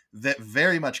 that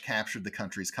very much captured the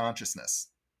country's consciousness.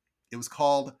 It was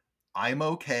called I'm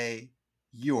Okay,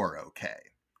 You're Okay.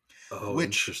 Oh, which,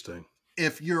 interesting.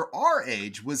 If you're our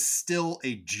age, was still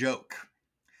a joke.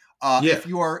 If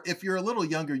you're a little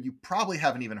younger, you probably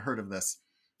haven't even heard of this.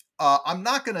 I'm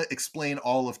not going to explain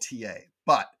all of TA,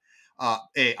 but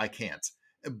A, I can't.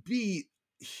 B,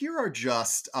 here are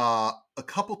just a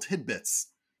couple tidbits.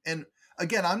 And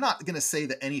again, I'm not going to say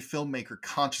that any filmmaker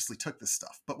consciously took this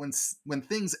stuff, but when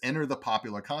things enter the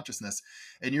popular consciousness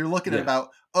and you're looking at about,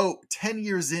 10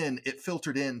 years in, it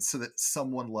filtered in so that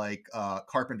someone like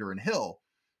Carpenter and Hill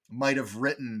might have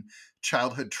written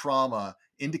childhood trauma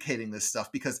indicating this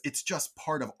stuff because it's just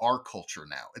part of our culture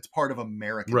now. It's part of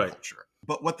American culture.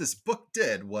 But what this book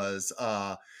did was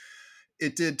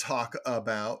it did talk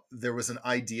about, there was an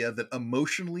idea that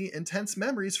emotionally intense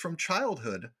memories from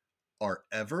childhood are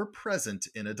ever present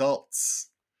in adults.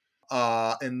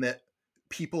 And that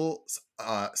people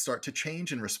start to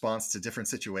change in response to different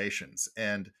situations.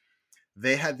 And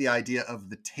they had the idea of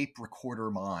the tape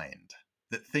recorder mind,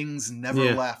 that things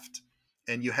never left.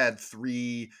 And you had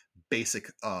three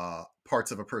basic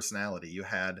parts of a personality. You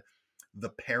had the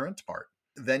parent part,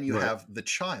 then you have the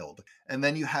child, and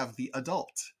then you have the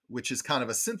adult, which is kind of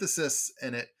a synthesis,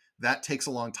 and that takes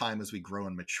a long time as we grow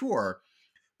and mature.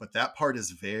 But that part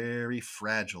is very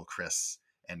fragile, Chris,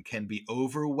 and can be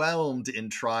overwhelmed in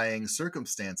trying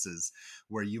circumstances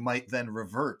where you might then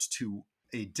revert to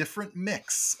a different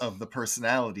mix of the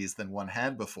personalities than one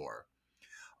had before.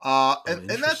 And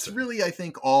that's really, I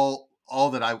think, all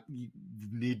that I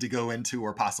need to go into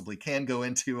or possibly can go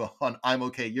into on I'm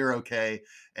Okay, You're Okay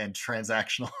and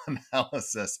transactional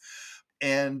analysis.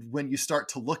 And when you start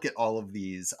to look at all of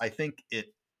these, I think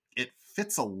it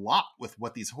fits a lot with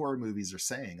what these horror movies are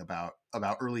saying about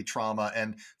early trauma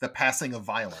and the passing of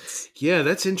violence. Yeah,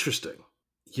 that's interesting.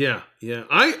 Yeah.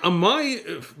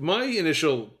 My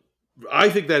initial, I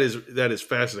think that is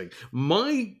fascinating.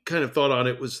 My kind of thought on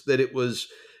it was that it was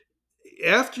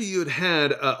after you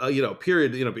had a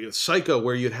period, because Psycho,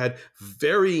 where you had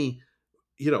very,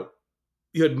 you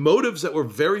had motives that were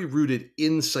very rooted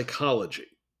in psychology.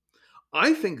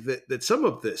 I think that some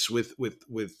of this with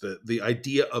the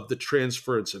idea of the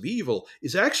transference of evil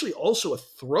is actually also a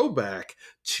throwback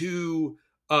to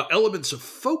elements of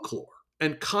folklore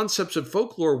and concepts of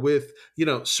folklore with,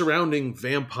 surrounding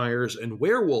vampires and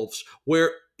werewolves,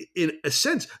 where in a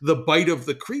sense the bite of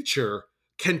the creature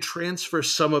can transfer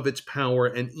some of its power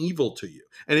and evil to you.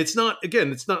 And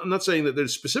I'm not saying that they're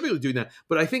specifically doing that,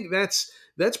 but I think that's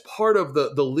part of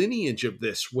the lineage of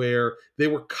this, where they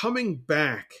were coming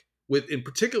back in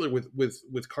particular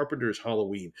with Carpenter's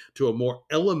Halloween, to a more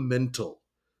elemental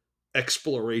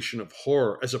exploration of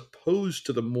horror, as opposed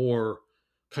to the more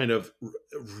kind of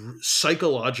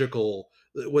psychological,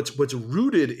 what's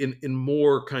rooted in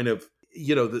more kind of,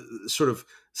 the sort of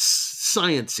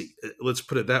science-y, let's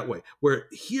put it that way, where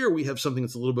here we have something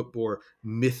that's a little bit more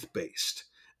myth-based.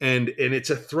 And it's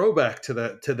a throwback to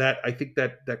that, I think,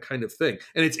 that kind of thing.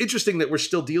 And it's interesting that we're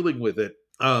still dealing with it,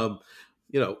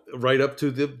 right up to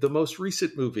the most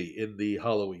recent movie in the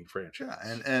Halloween franchise.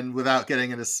 Yeah, and without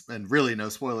getting into, and really no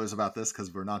spoilers about this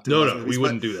because we're not doing movies, we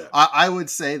wouldn't do that. I would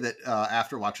say that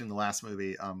after watching the last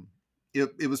movie,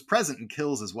 it was present in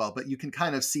Kills as well, but you can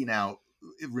kind of see now,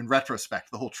 in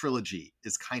retrospect, the whole trilogy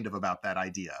is kind of about that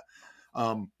idea.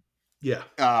 And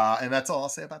that's all I'll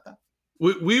say about that.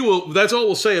 We will. That's all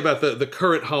we'll say about the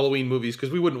current Halloween movies,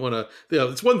 because we wouldn't want to.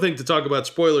 It's one thing to talk about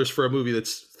spoilers for a movie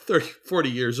that's 30, 40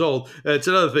 years old. It's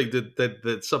another thing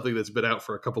that's something that's been out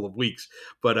for a couple of weeks.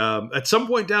 But at some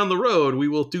point down the road, we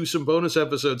will do some bonus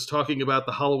episodes talking about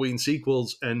the Halloween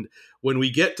sequels. And when we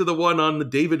get to the one on the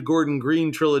David Gordon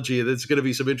Green trilogy, there's going to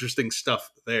be some interesting stuff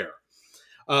there.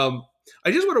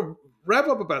 I just want to wrap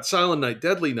up about Silent Night,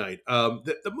 Deadly Night,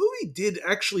 the movie did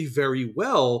actually very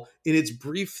well in its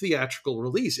brief theatrical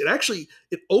release.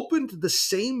 It opened the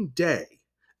same day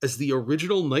as the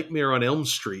original Nightmare on Elm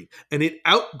Street, and it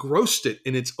outgrossed it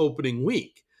in its opening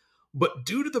week. But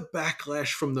due to the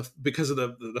backlash because of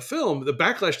the film, the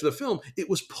backlash to the film, it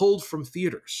was pulled from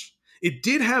theaters. It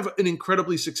did have an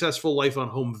incredibly successful life on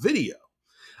home video.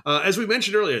 As we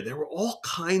mentioned earlier, there were all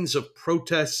kinds of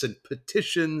protests and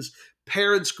petitions.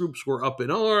 Parents groups were up in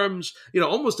arms,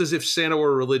 almost as if Santa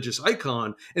were a religious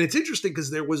icon. And it's interesting because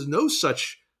there was no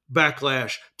such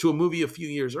backlash to a movie a few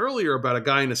years earlier about a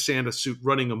guy in a Santa suit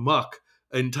running amok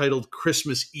entitled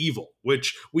Christmas Evil,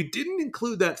 which we didn't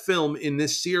include that film in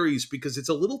this series because it's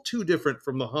a little too different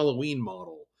from the Halloween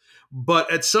model.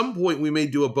 But at some point we may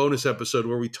do a bonus episode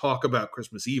where we talk about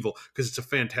Christmas Evil because it's a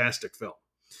fantastic film.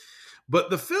 But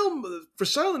the film for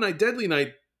Silent Night, Deadly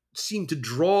Night seemed to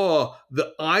draw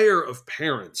the ire of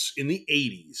parents in the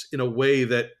 80s in a way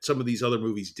that some of these other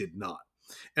movies did not.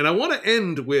 And I want to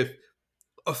end with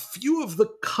a few of the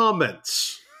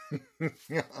comments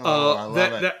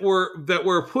that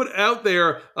were put out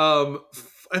there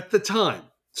at the time.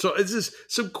 So it's just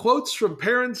some quotes from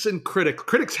parents and critics.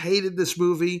 Critics hated this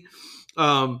movie.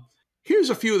 Here's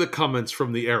a few of the comments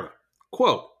from the era.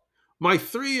 Quote, "My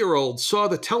 3-year-old saw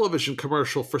the television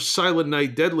commercial for Silent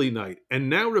Night, Deadly Night and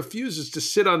now refuses to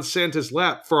sit on Santa's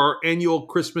lap for our annual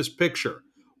Christmas picture.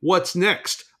 What's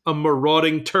next? A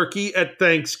marauding turkey at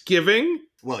Thanksgiving?"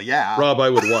 Well, yeah. Rob, I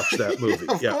would watch that movie.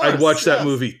 Yeah, I'd watch that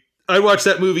movie. I'd watch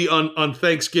that movie on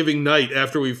Thanksgiving night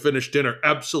after we finished dinner.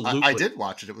 Absolutely. I did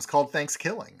watch it. It was called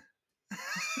Thanksgiving.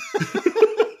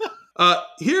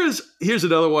 Here's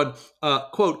another one.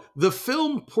 Quote, "The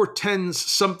film portends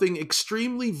something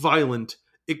extremely violent,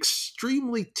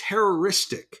 extremely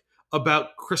terroristic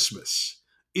about Christmas.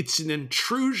 It's an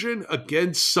intrusion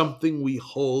against something we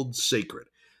hold sacred."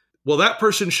 Well, that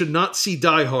person should not see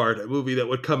Die Hard, a movie that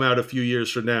would come out a few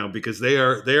years from now, because they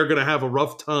are going to have a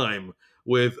rough time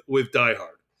with Die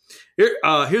Hard.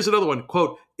 Here's another one.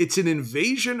 Quote, "It's an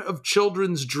invasion of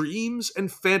children's dreams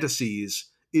and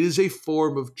fantasies. It is a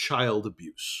form of child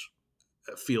abuse."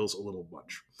 That feels a little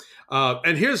much.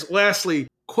 And here's lastly,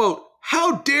 quote,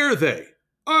 "How dare they?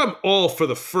 I'm all for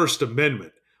the First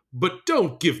Amendment, but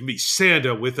don't give me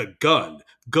Santa with a gun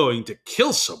going to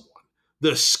kill someone.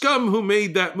 The scum who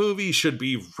made that movie should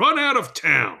be run out of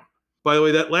town." By the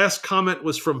way, that last comment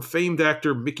was from famed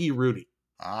actor Mickey Rooney.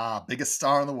 Ah, biggest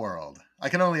star in the world. I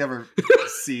can only ever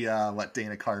see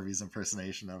Dana Carvey's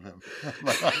impersonation of him.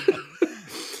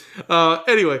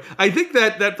 Anyway, I think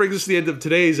that brings us to the end of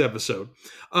today's episode.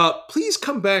 Please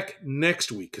come back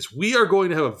next week because we are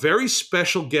going to have a very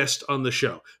special guest on the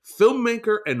show.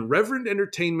 Filmmaker and Reverend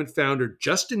Entertainment founder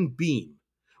Justin Beam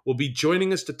will be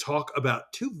joining us to talk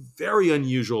about two very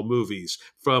unusual movies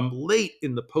from late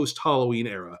in the post-Halloween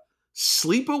era,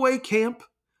 Sleepaway Camp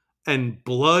and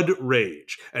Blood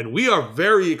Rage. And we are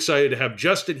very excited to have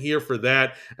Justin here for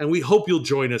that, and we hope you'll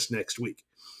join us next week.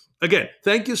 Again,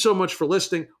 thank you so much for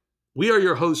listening. We are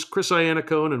your hosts, Chris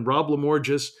Iannacone and Rob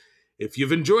Lamorgis. If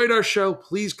you've enjoyed our show,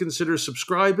 please consider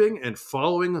subscribing and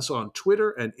following us on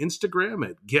Twitter and Instagram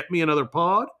at Get Me Another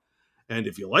Pod. And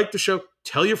if you like the show,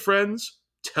 tell your friends,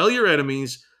 tell your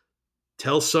enemies,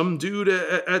 tell some dude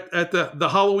at the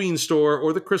Halloween store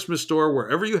or the Christmas store,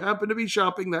 wherever you happen to be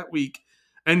shopping that week.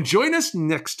 And join us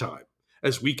next time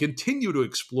as we continue to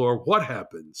explore what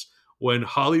happens when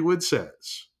Hollywood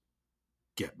says,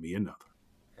 "Get me another."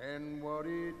 And what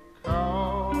it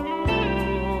costs,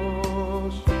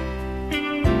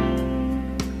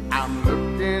 I'm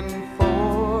looking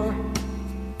for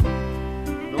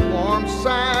the warm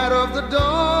side of the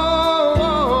door,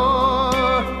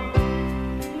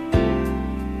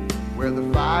 where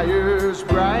the fire's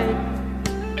bright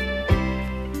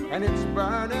and it's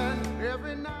burning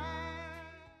every night.